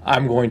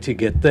I'm going to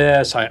get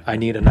this, I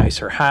need a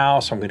nicer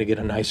house, I'm going to get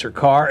a nicer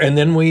car, and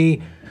then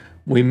we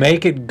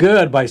make it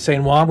good by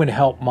saying, well, I'm going to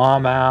help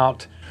mom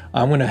out,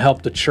 I'm going to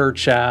help the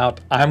church out,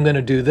 I'm going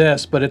to do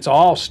this, but it's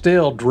all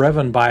still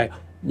driven by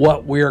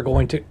what we are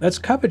going to, that's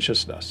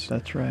covetousness.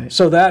 That's right.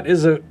 So that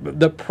is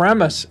the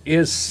premise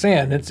is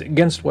sin. It's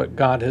against what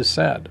God has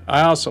said.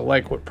 I also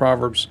like what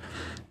Proverbs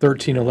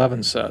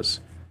 13:11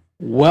 says.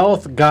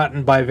 Wealth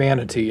gotten by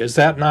vanity, is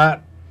that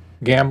not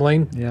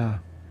gambling? Yeah.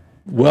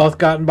 Wealth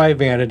gotten by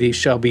vanity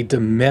shall be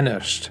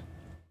diminished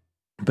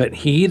but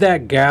he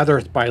that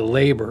gathereth by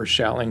labor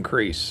shall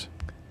increase.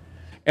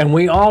 And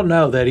we all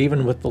know that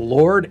even with the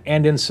Lord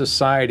and in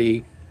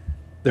society,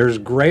 there's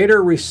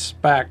greater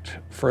respect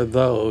for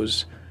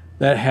those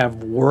that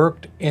have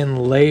worked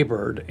and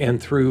labored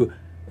and through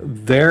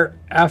their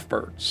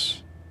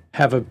efforts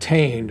have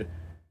obtained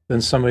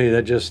than somebody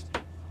that just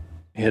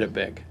hit it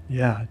big.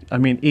 Yeah, I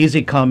mean,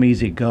 easy come,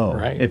 easy go.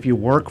 Right. If you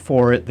work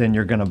for it, then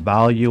you're going to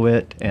value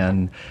it,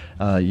 and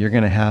you're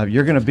going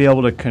to be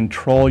able to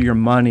control your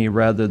money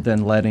rather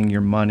than letting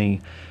your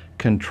money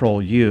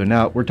control you.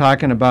 Now, we're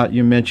talking about,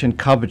 you mentioned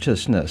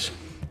covetousness.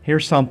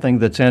 Here's something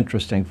that's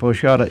interesting,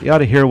 folks. You ought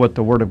to hear what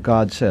the Word of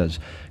God says.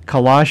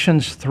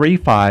 Colossians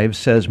 3:5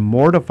 says,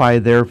 "Mortify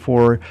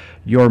therefore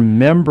your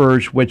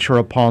members which are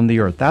upon the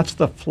earth." That's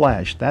the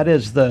flesh. That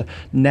is the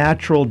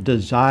natural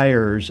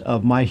desires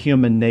of my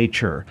human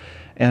nature.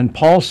 And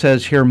Paul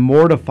says here,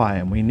 mortify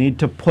them. We need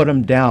to put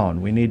them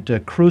down. We need to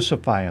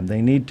crucify them.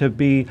 They need to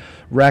be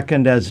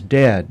reckoned as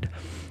dead.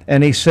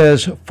 And he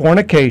says,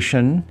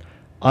 fornication,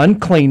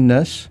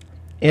 uncleanness,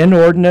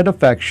 inordinate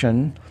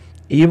affection,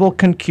 evil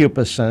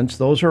concupiscence,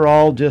 those are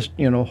all just,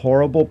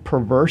 horrible,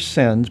 perverse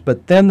sins.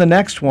 But then the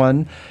next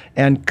one,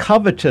 and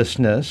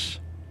covetousness,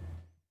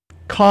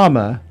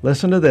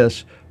 listen to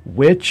this,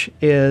 which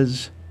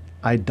is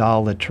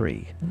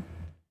idolatry.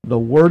 The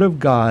Word of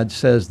God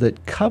says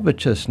that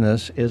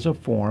covetousness is a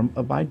form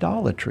of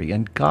idolatry,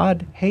 and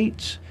God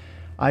hates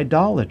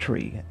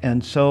idolatry.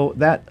 And so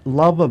that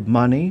love of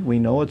money, we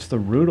know it's the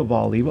root of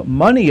all evil.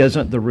 Money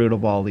isn't the root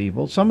of all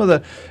evil.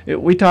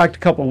 We talked a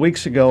couple of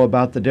weeks ago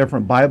about the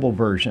different Bible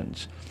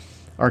versions.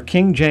 Our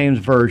King James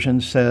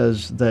Version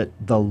says that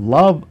the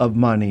love of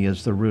money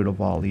is the root of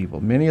all evil.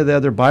 Many of the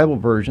other Bible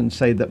versions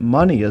say that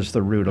money is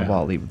the root of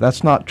all evil.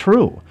 That's not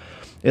true.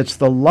 It's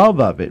the love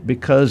of it,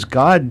 because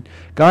God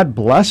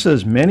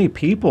blesses many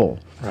people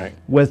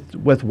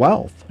with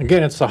wealth.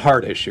 Again, it's the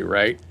heart issue,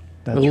 right?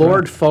 That's the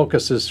Lord right.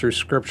 focuses through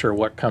Scripture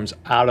what comes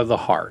out of the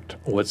heart,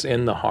 what's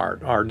in the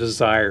heart, our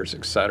desires,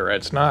 etc.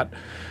 It's not,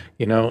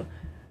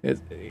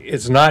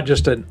 it's not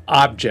just an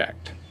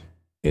object.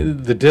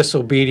 The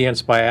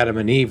disobedience by Adam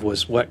and Eve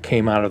was what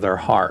came out of their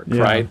heart,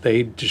 right?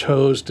 They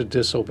chose to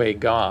disobey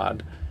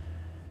God,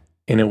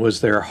 and it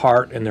was their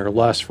heart and their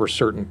lust for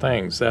certain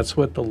things. That's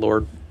what the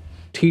Lord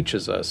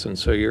teaches us, and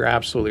so you're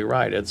absolutely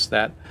right.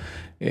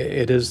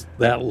 It is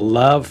that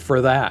love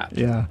for that.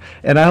 Yeah,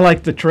 and I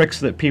like the tricks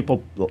that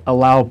people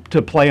allow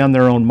to play on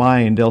their own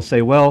mind. They'll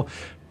say, "Well,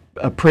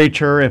 a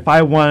preacher, if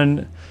I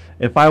won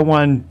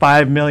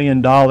 $5 million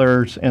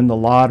in the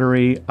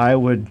lottery, I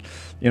would,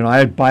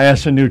 I'd buy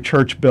us a new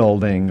church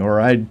building, or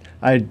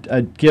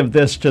I'd give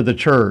this to the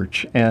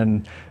church."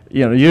 And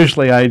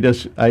usually I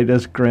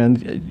just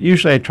grin.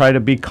 Usually I try to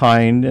be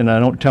kind, and I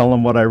don't tell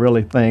them what I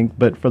really think.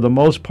 But for the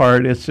most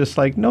part, it's just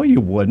like, no, you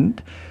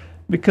wouldn't.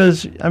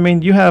 Because,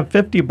 you have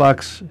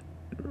 $50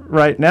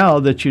 right now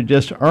that you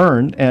just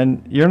earned,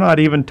 and you're not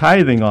even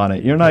tithing on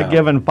it. You're not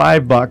giving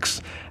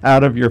 $5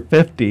 out of your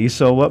 50.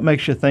 So what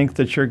makes you think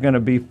that you're going to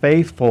be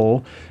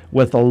faithful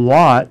with a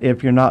lot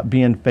if you're not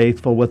being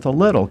faithful with a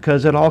little?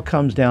 Because it all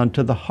comes down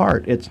to the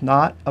heart. It's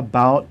not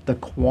about the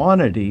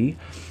quantity.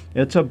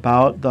 It's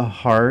about the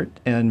heart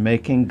and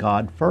making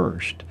God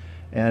first.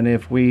 And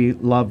if we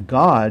love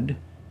God,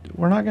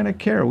 we're not going to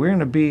care. We're going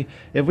to be,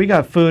 if we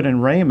got food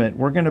and raiment,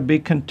 we're going to be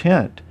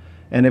content.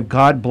 And if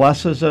God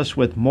blesses us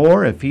with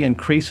more, if He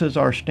increases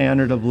our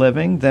standard of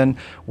living, then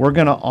we're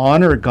going to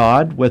honor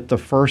God with the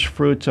first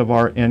fruits of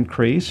our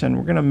increase, and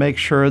we're going to make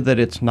sure that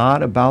it's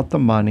not about the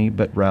money,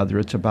 but rather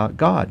it's about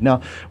God.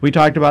 Now, we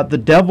talked about the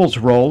devil's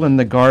role in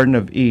the Garden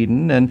of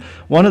Eden, and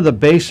one of the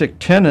basic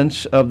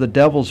tenets of the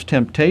devil's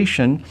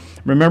temptation,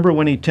 remember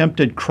when he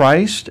tempted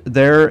Christ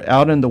there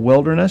out in the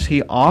wilderness,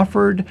 he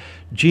offered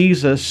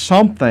Jesus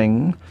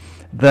something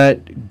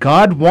that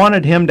God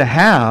wanted him to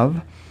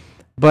have,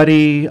 but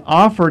he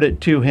offered it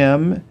to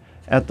him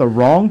at the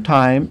wrong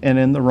time and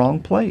in the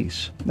wrong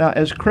place. Now,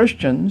 as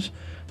Christians,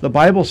 the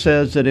Bible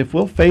says that if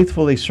we'll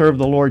faithfully serve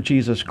the Lord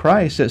Jesus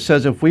Christ, it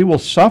says if we will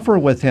suffer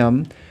with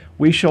him,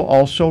 we shall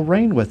also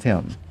reign with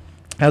him.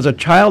 As a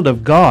child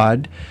of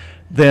God,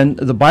 then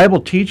the Bible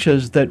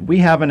teaches that we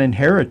have an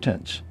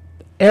inheritance.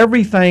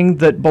 Everything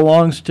that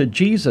belongs to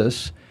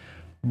Jesus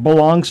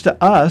belongs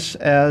to us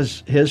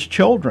as his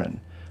children.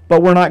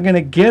 But we're not going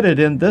to get it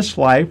in this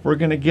life. We're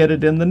going to get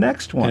it in the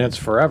next one. And it's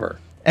forever.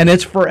 And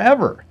it's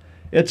forever.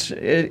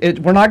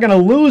 We're not going to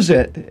lose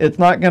it. It's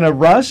not going to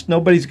rust.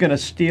 Nobody's going to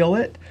steal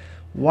it.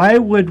 Why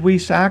would we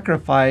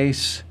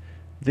sacrifice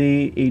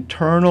the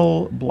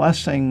eternal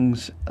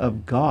blessings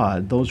of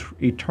God, those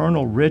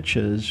eternal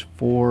riches,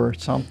 for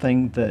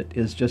something that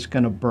is just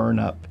going to burn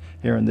up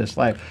here in this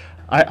life?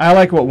 I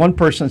like what one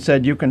person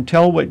said, you can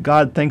tell what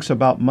God thinks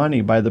about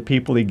money by the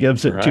people he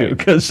gives it to.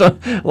 Because a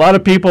lot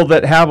of people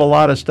that have a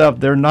lot of stuff,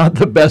 they're not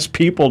the best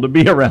people to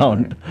be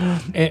around.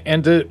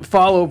 And to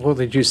follow up with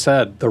what you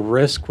said, the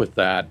risk with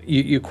that,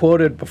 you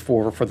quoted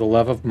before, for the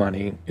love of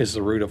money is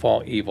the root of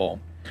all evil.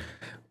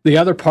 The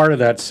other part of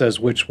that says,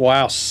 which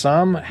while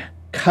some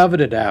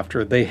coveted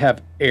after, they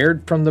have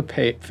erred from the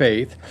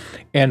faith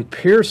and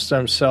pierced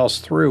themselves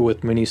through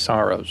with many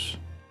sorrows.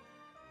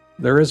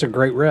 There is a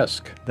great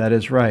risk. That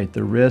is right.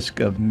 The risk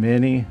of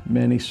many,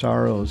 many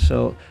sorrows.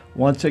 So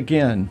once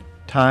again,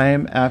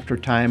 time after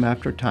time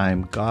after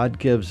time, God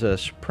gives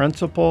us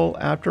principle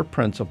after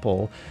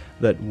principle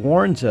that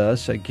warns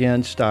us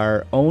against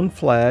our own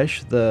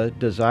flesh, the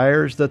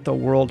desires that the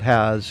world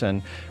has,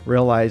 and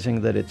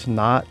realizing that it's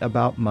not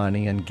about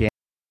money and gambling.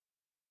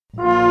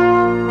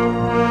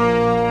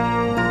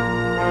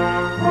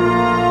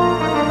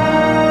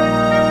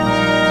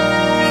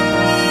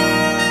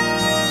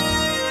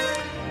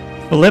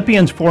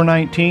 Philippians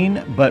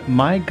 4:19, but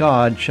my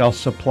God shall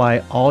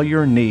supply all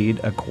your need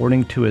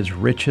according to his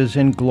riches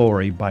in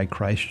glory by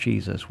Christ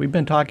Jesus. We've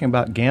been talking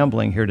about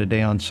gambling here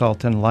today on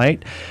Salt and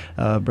Light.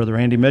 Brother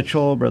Randy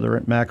Mitchell,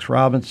 Brother Max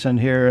Robinson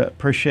here.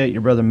 Appreciate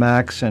you, Brother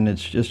Max, and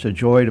it's just a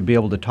joy to be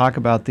able to talk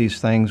about these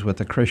things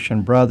with a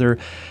Christian brother.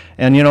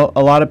 And you know,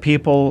 a lot of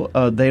people,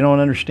 they don't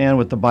understand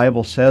what the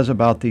Bible says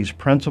about these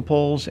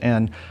principles.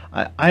 And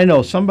I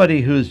know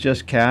somebody who's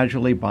just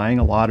casually buying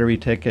a lottery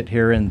ticket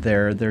here and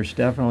there, there's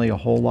definitely a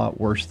whole lot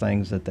worse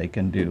things that they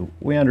can do.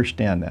 We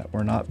understand that.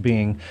 We're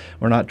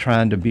not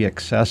trying to be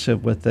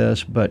excessive with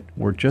this, but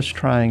we're just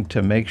trying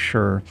to make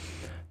sure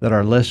that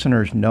our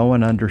listeners know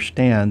and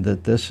understand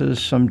that this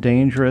is some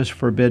dangerous,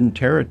 forbidden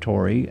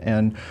territory.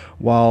 And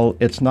while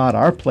it's not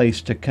our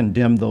place to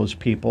condemn those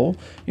people,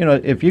 you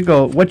know, if you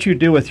go, what you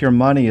do with your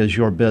money is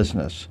your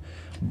business.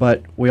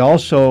 But we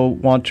also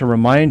want to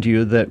remind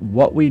you that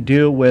what we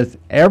do with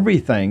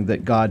everything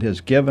that God has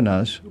given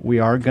us, we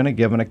are going to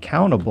give an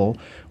accountable.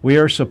 We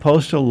are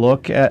supposed to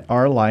look at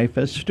our life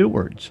as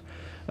stewards.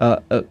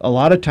 A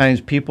lot of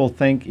times people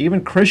think,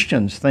 even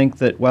Christians think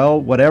that, well,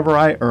 whatever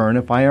I earn,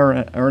 if I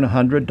earn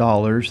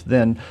 $100,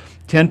 then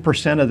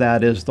 10% of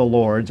that is the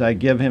Lord's. I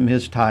give him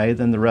his tithe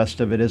and the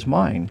rest of it is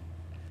mine.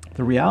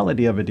 The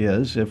reality of it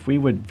is, if we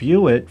would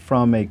view it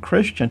from a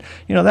Christian,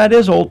 you know, that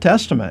is Old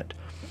Testament.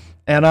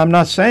 And I'm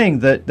not saying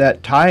that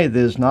that tithe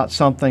is not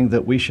something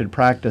that we should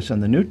practice in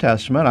the New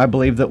Testament. I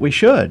believe that we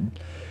should.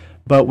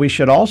 But we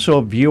should also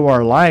view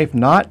our life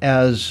not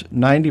as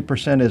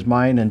 90% is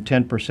mine and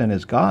 10%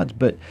 is God's,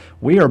 but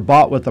we are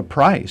bought with a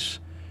price.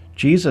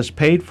 Jesus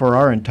paid for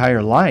our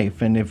entire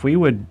life, and if we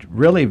would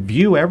really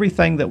view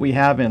everything that we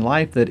have in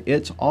life that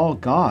it's all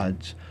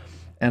God's,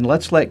 and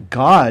let's let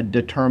God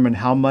determine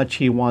how much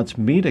he wants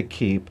me to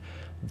keep,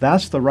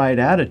 that's the right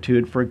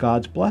attitude for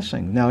God's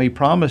blessing. Now, he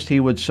promised he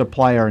would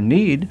supply our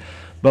need,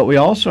 but we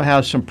also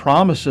have some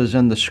promises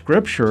in the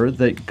Scripture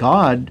that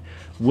God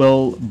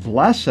will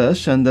bless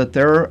us, and that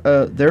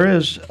there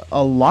is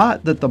a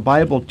lot that the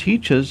Bible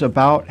teaches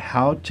about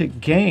how to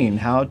gain,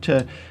 how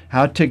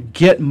to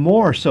get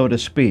more, so to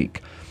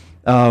speak.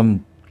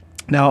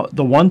 Now,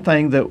 the one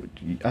thing that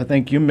I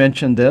think you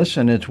mentioned this,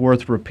 and it's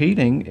worth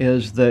repeating,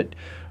 is that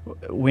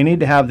we need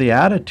to have the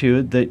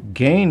attitude that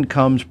gain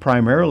comes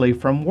primarily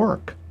from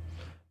work.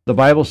 The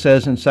Bible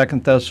says in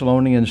 2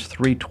 Thessalonians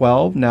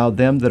 3:12, now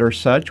them that are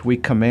such we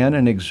command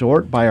and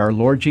exhort by our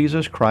Lord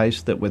Jesus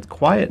Christ that with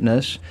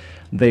quietness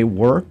they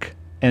work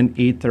and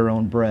eat their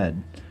own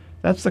bread.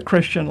 That's the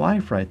Christian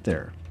life right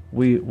there.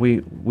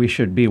 We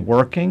should be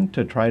working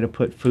to try to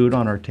put food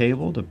on our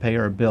table, to pay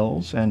our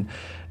bills. And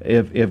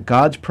if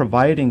God's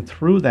providing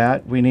through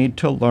that, we need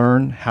to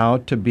learn how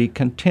to be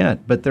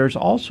content. But there's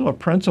also a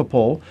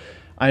principle.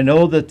 I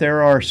know that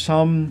there are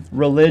some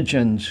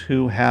religions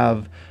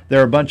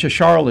they're a bunch of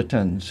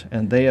charlatans,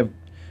 and they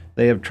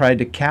have tried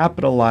to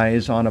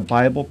capitalize on a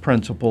Bible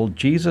principle.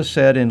 Jesus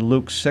said in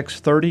Luke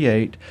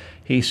 6:38,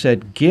 he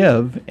said,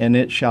 give, and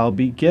it shall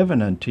be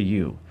given unto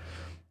you.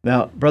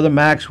 Now, Brother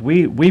Max,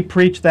 we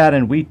preach that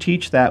and we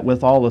teach that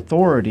with all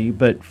authority,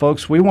 but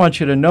folks, we want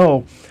you to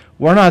know,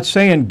 we're not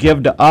saying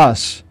give to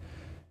us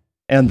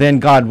and then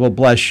God will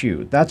bless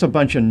you. That's a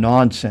bunch of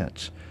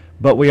nonsense.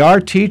 But we are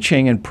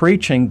teaching and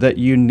preaching that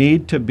you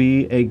need to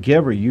be a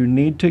giver. You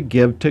need to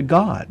give to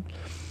God.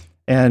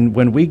 And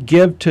when we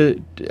give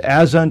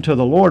as unto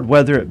the Lord,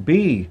 whether it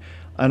be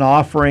an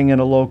offering in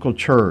a local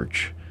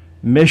church,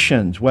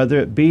 missions, whether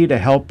it be to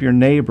help your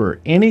neighbor,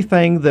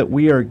 anything that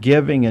we are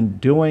giving and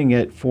doing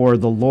it for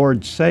the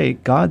Lord's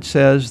sake, God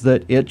says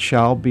that it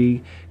shall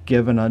be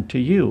given unto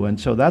you. And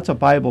so that's a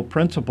Bible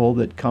principle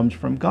that comes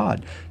from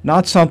God,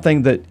 not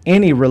something that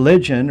any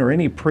religion or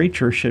any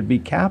preacher should be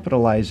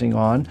capitalizing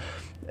on,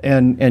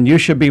 and you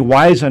should be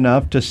wise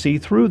enough to see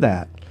through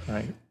that.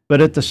 Right.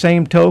 But at the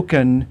same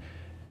token,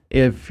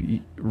 if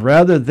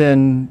rather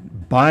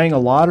than buying a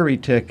lottery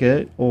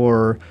ticket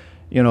or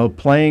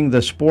playing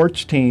the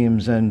sports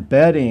teams and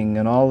betting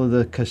and all of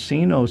the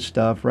casino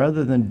stuff,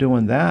 rather than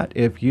doing that,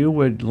 if you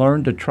would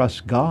learn to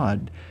trust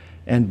God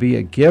and be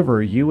a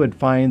giver, you would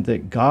find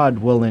that God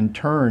will in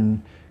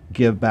turn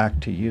give back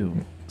to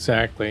you.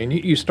 Exactly. And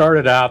you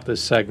started out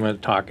this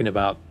segment talking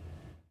about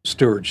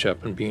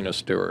stewardship and being a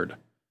steward.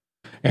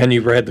 And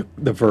you read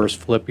the verse,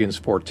 Philippians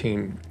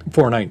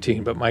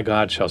 4:19, but my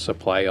God shall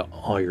supply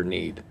all your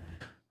need,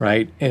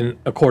 right? And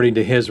according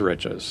to his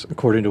riches,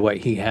 according to what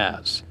he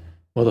has.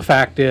 Well, the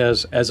fact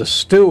is, as a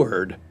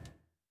steward,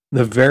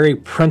 the very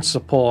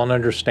principle and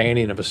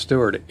understanding of a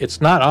steward,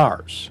 it's not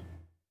ours.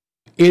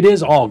 It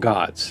is all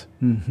God's.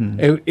 Mm-hmm.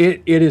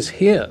 It is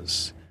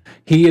His.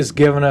 He has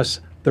given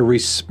us the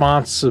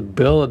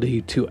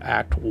responsibility to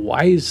act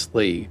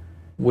wisely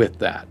with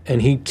that.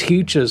 And He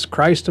teaches,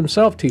 Christ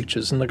Himself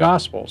teaches in the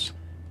Gospels,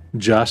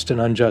 just and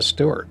unjust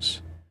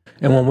stewards.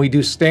 And when we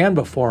do stand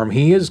before Him,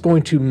 He is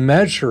going to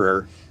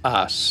measure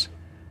us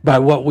by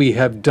what we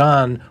have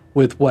done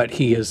with what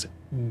He has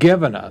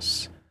given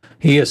us.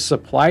 He has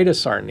supplied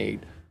us our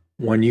need.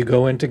 When you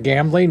go into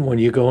gambling, when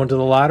you go into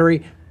the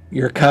lottery,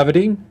 you're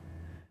coveting.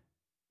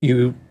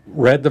 You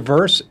read the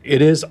verse,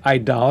 it is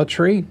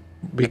idolatry,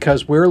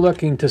 because we're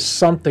looking to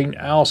something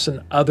else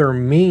and other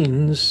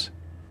means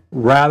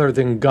rather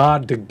than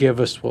God to give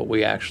us what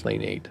we actually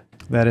need.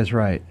 That is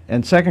right.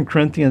 And 2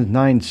 Corinthians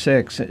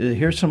 9:6,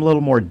 here's some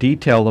little more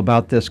detail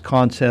about this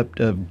concept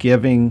of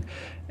giving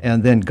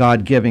and then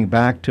God giving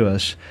back to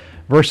us.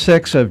 Verse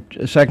 6 of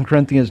 2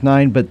 Corinthians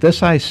 9, "But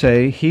this I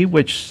say, he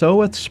which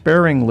soweth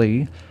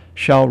sparingly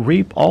shall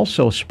reap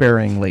also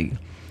sparingly,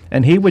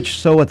 and he which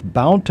soweth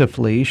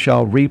bountifully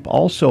shall reap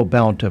also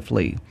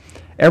bountifully.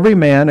 Every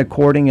man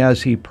according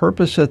as he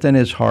purposeth in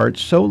his heart,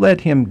 so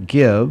let him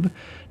give,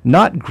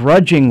 not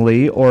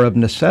grudgingly or of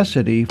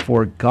necessity,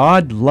 for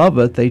God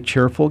loveth a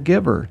cheerful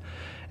giver.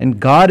 And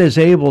God is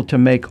able to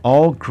make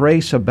all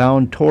grace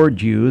abound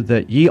toward you,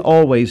 that ye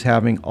always,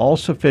 having all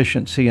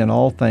sufficiency in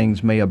all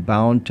things, may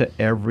abound to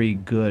every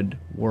good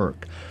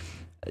work."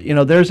 You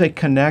know, there's a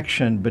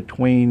connection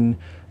between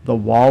the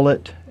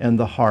wallet and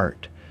the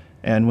heart.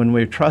 And when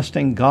we're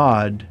trusting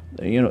God,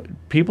 you know,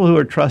 people who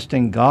are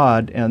trusting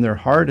God and their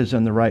heart is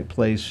in the right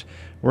place,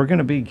 we're going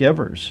to be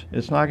givers.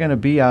 It's not going to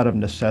be out of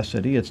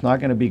necessity. It's not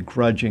going to be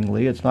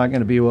grudgingly. It's not going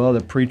to be, well,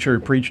 the preacher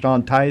preached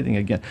on tithing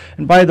again.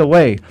 And by the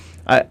way,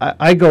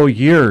 I go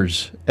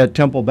years at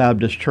Temple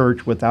Baptist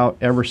Church without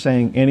ever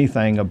saying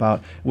anything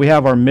about, we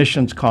have our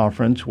missions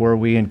conference where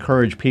we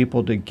encourage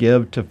people to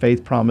give to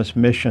Faith Promise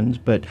Missions,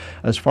 but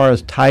as far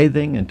as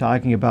tithing and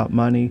talking about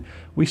money,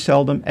 we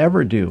seldom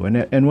ever do.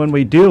 And when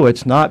we do,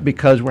 it's not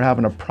because we're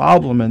having a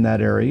problem in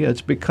that area.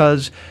 It's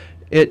because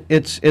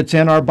it's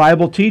in our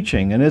Bible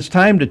teaching, and it's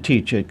time to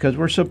teach it because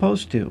we're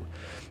supposed to.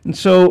 And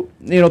so,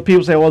 you know,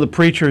 people say, well, the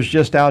preacher's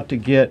just out to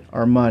get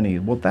our money.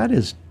 Well, that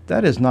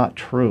is not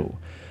true.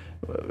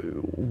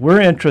 We're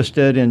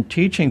interested in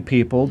teaching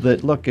people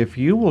that, look, if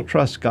you will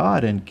trust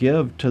God and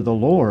give to the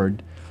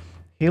Lord,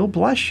 He'll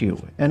bless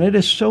you. And it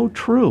is so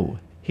true.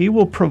 He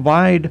will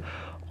provide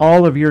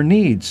all of your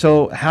needs.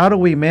 So how do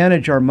we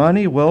manage our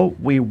money? Well,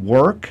 we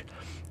work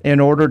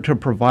in order to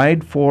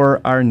provide for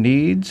our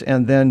needs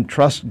and then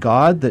trust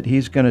God that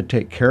He's going to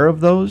take care of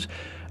those.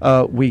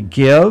 We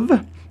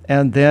give,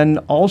 and then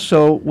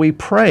also we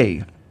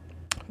pray.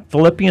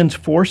 Philippians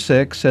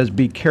 4:6 says,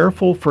 "Be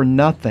careful for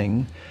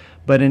nothing,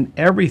 but in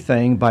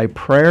everything by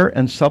prayer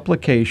and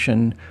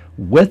supplication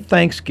with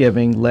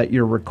thanksgiving let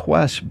your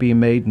requests be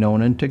made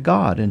known unto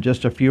God." And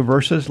just a few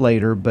verses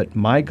later, "But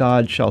my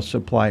God shall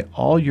supply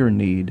all your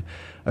need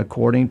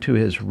according to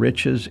His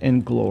riches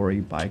in glory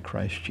by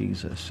Christ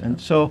Jesus." And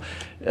so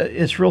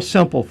it's real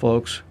simple,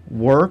 folks.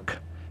 Work,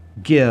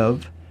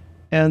 give,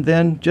 and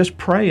then just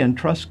pray and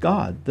trust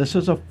God. This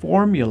is a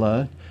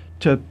formula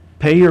to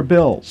pay your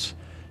bills.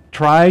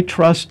 Try,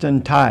 trust,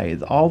 and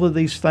tithe. All of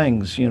these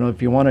things, you know,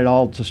 if you want it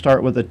all to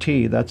start with a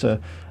T, that's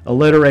a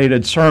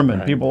alliterated sermon.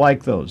 Right. People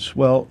like those.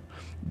 Well,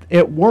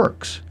 it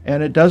works,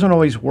 and it doesn't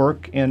always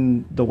work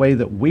in the way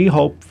that we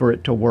hope for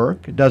it to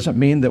work. It doesn't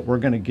mean that we're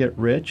going to get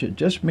rich. It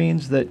just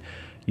means that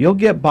you'll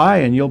get by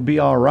and you'll be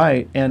all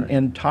right. And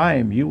in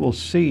time, you will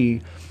see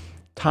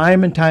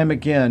time and time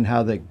again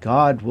how that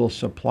God will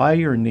supply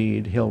your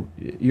need.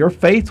 Your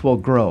faith will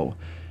grow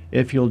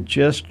if you'll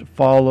just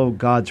follow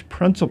God's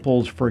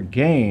principles for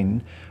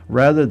gain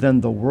rather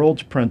than the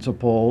world's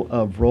principle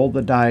of roll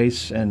the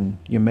dice and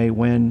you may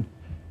win,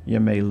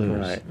 you may lose.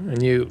 Right.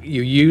 And you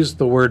use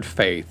the word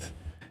faith.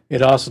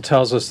 It also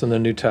tells us in the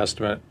New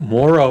Testament,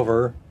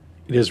 moreover,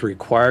 it is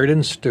required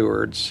in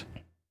stewards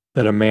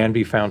that a man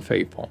be found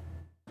faithful.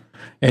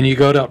 And you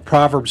go to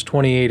Proverbs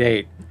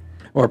 28:8,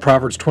 or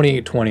Proverbs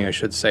 28:20, I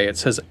should say. It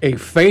says, "A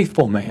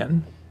faithful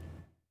man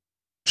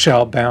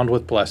shall abound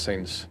with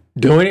blessings."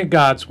 Doing it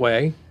God's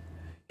way,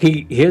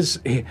 his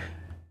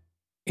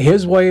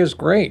way is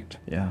great.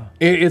 Yeah,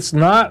 it's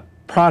not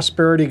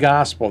prosperity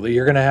gospel that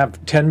you're going to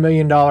have $10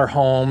 million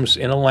homes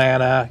in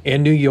Atlanta,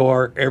 in New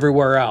York,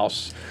 everywhere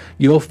else.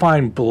 You'll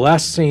find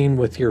blessing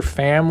with your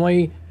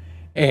family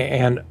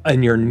and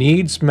your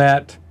needs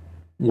met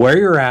where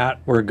you're at,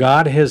 where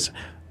God has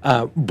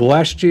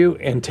blessed you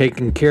and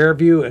taken care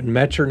of you and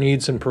met your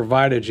needs and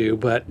provided you.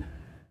 But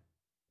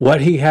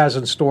what He has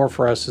in store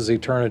for us is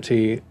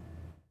eternity.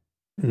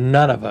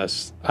 None of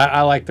us,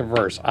 I like the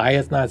verse, "Eye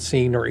hath not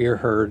seen nor ear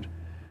heard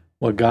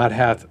what God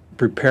hath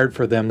prepared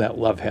for them that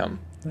love Him."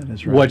 That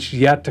is right. What's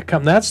yet to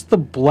come. That's the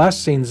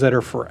blessings that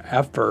are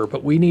forever,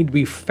 but we need to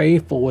be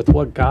faithful with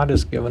what God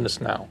has given us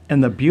now.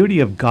 And the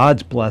beauty of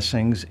God's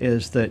blessings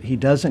is that He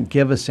doesn't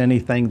give us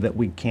anything that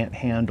we can't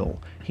handle.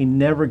 He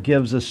never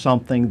gives us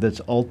something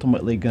that's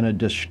ultimately going to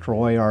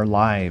destroy our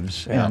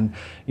lives. Yeah. And,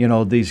 you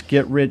know, these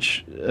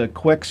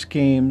get-rich-quick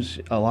schemes,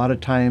 a lot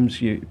of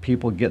times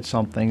people get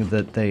something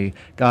that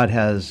God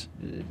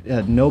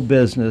had no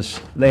business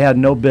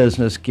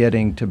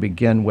getting to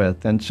begin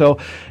with. And so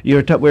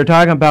we're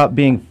talking about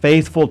being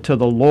faithful to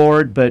the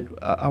Lord, but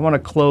I want to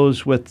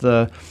close with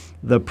the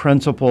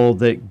principle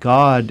that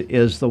God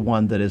is the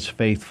one that is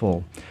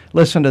faithful.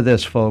 Listen to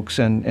this, folks,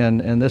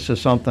 and this is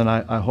something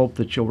I hope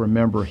that you'll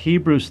remember.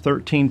 Hebrews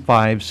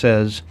 13:5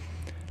 says,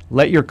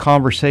 "Let your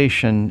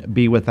conversation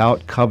be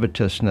without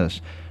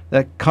covetousness."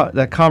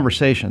 That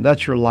conversation,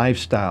 that's your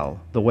lifestyle,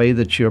 the way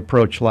that you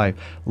approach life.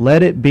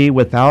 Let it be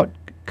without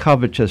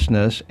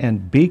covetousness,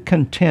 and be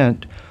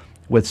content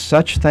with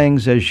such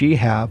things as ye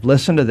have.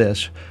 Listen to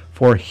this,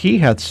 for he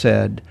hath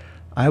said,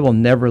 I will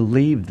never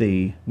leave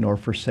thee nor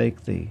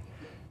forsake thee.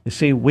 You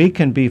see, we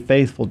can be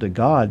faithful to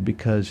God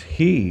because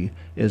he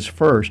is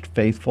first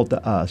faithful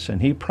to us.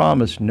 And he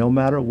promised, no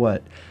matter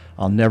what,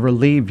 I'll never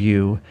leave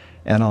you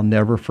and I'll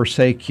never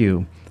forsake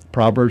you.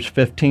 Proverbs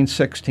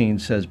 15:16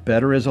 says,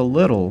 better is a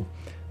little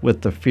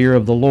with the fear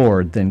of the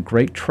Lord than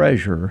great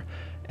treasure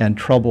and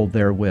trouble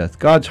therewith.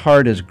 God's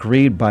heart is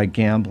grieved by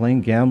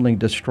gambling. Gambling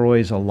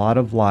destroys a lot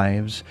of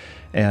lives.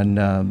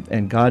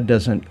 And God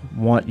doesn't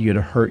want you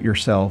to hurt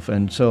yourself.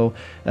 And so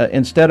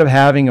instead of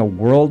having a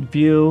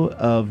worldview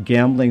of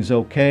gambling's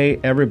okay,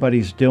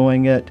 everybody's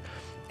doing it,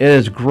 it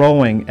is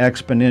growing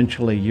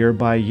exponentially year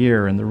by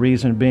year. And the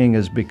reason being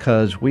is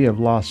because we have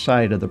lost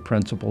sight of the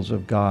principles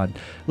of God.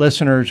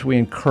 Listeners, we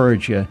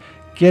encourage you,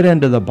 get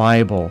into the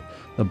Bible.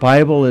 The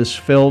Bible is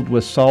filled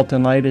with salt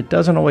and light. It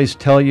doesn't always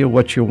tell you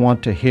what you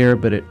want to hear,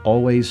 but it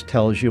always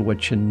tells you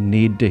what you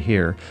need to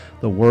hear.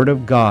 The Word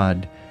of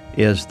God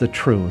is the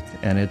truth,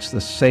 and it's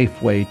the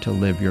safe way to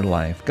live your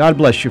life. God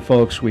bless you,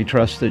 folks. We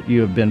trust that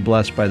you have been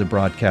blessed by the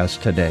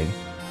broadcast today.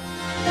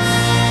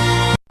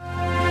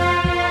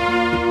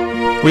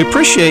 We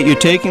appreciate you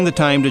taking the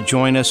time to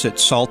join us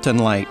at Salt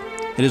and Light.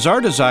 It is our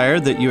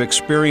desire that you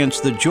experience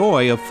the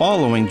joy of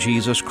following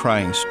Jesus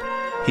Christ.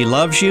 He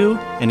loves you,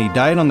 and He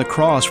died on the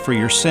cross for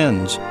your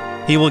sins.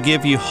 He will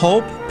give you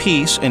hope,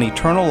 peace, and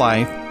eternal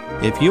life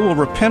if you will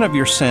repent of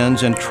your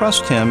sins and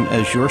trust Him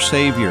as your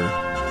Savior.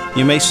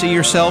 You may see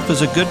yourself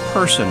as a good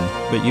person,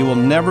 but you will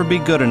never be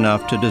good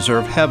enough to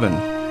deserve heaven.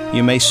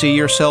 You may see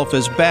yourself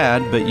as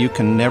bad, but you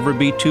can never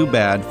be too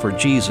bad for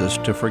Jesus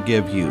to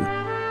forgive you.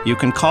 You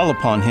can call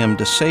upon Him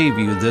to save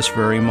you this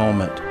very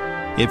moment.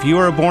 If you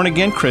are a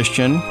born-again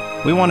Christian,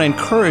 we want to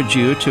encourage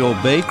you to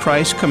obey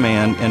Christ's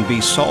command and be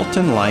salt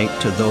and light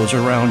to those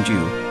around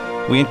you.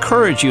 We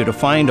encourage you to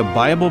find a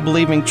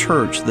Bible-believing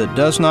church that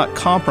does not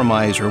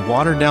compromise or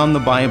water down the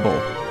Bible,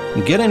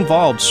 and get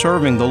involved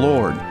serving the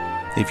Lord.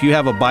 If you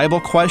have a Bible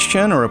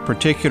question or a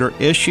particular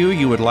issue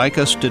you would like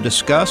us to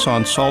discuss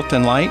on Salt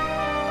and Light,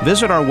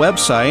 visit our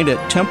website at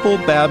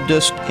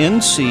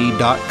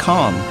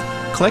templebaptistnc.com.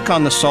 Click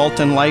on the Salt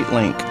and Light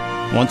link.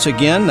 Once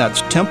again,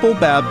 that's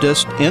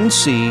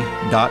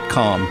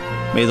templebaptistnc.com.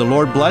 May the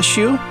Lord bless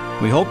you.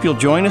 We hope you'll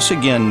join us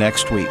again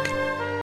next week.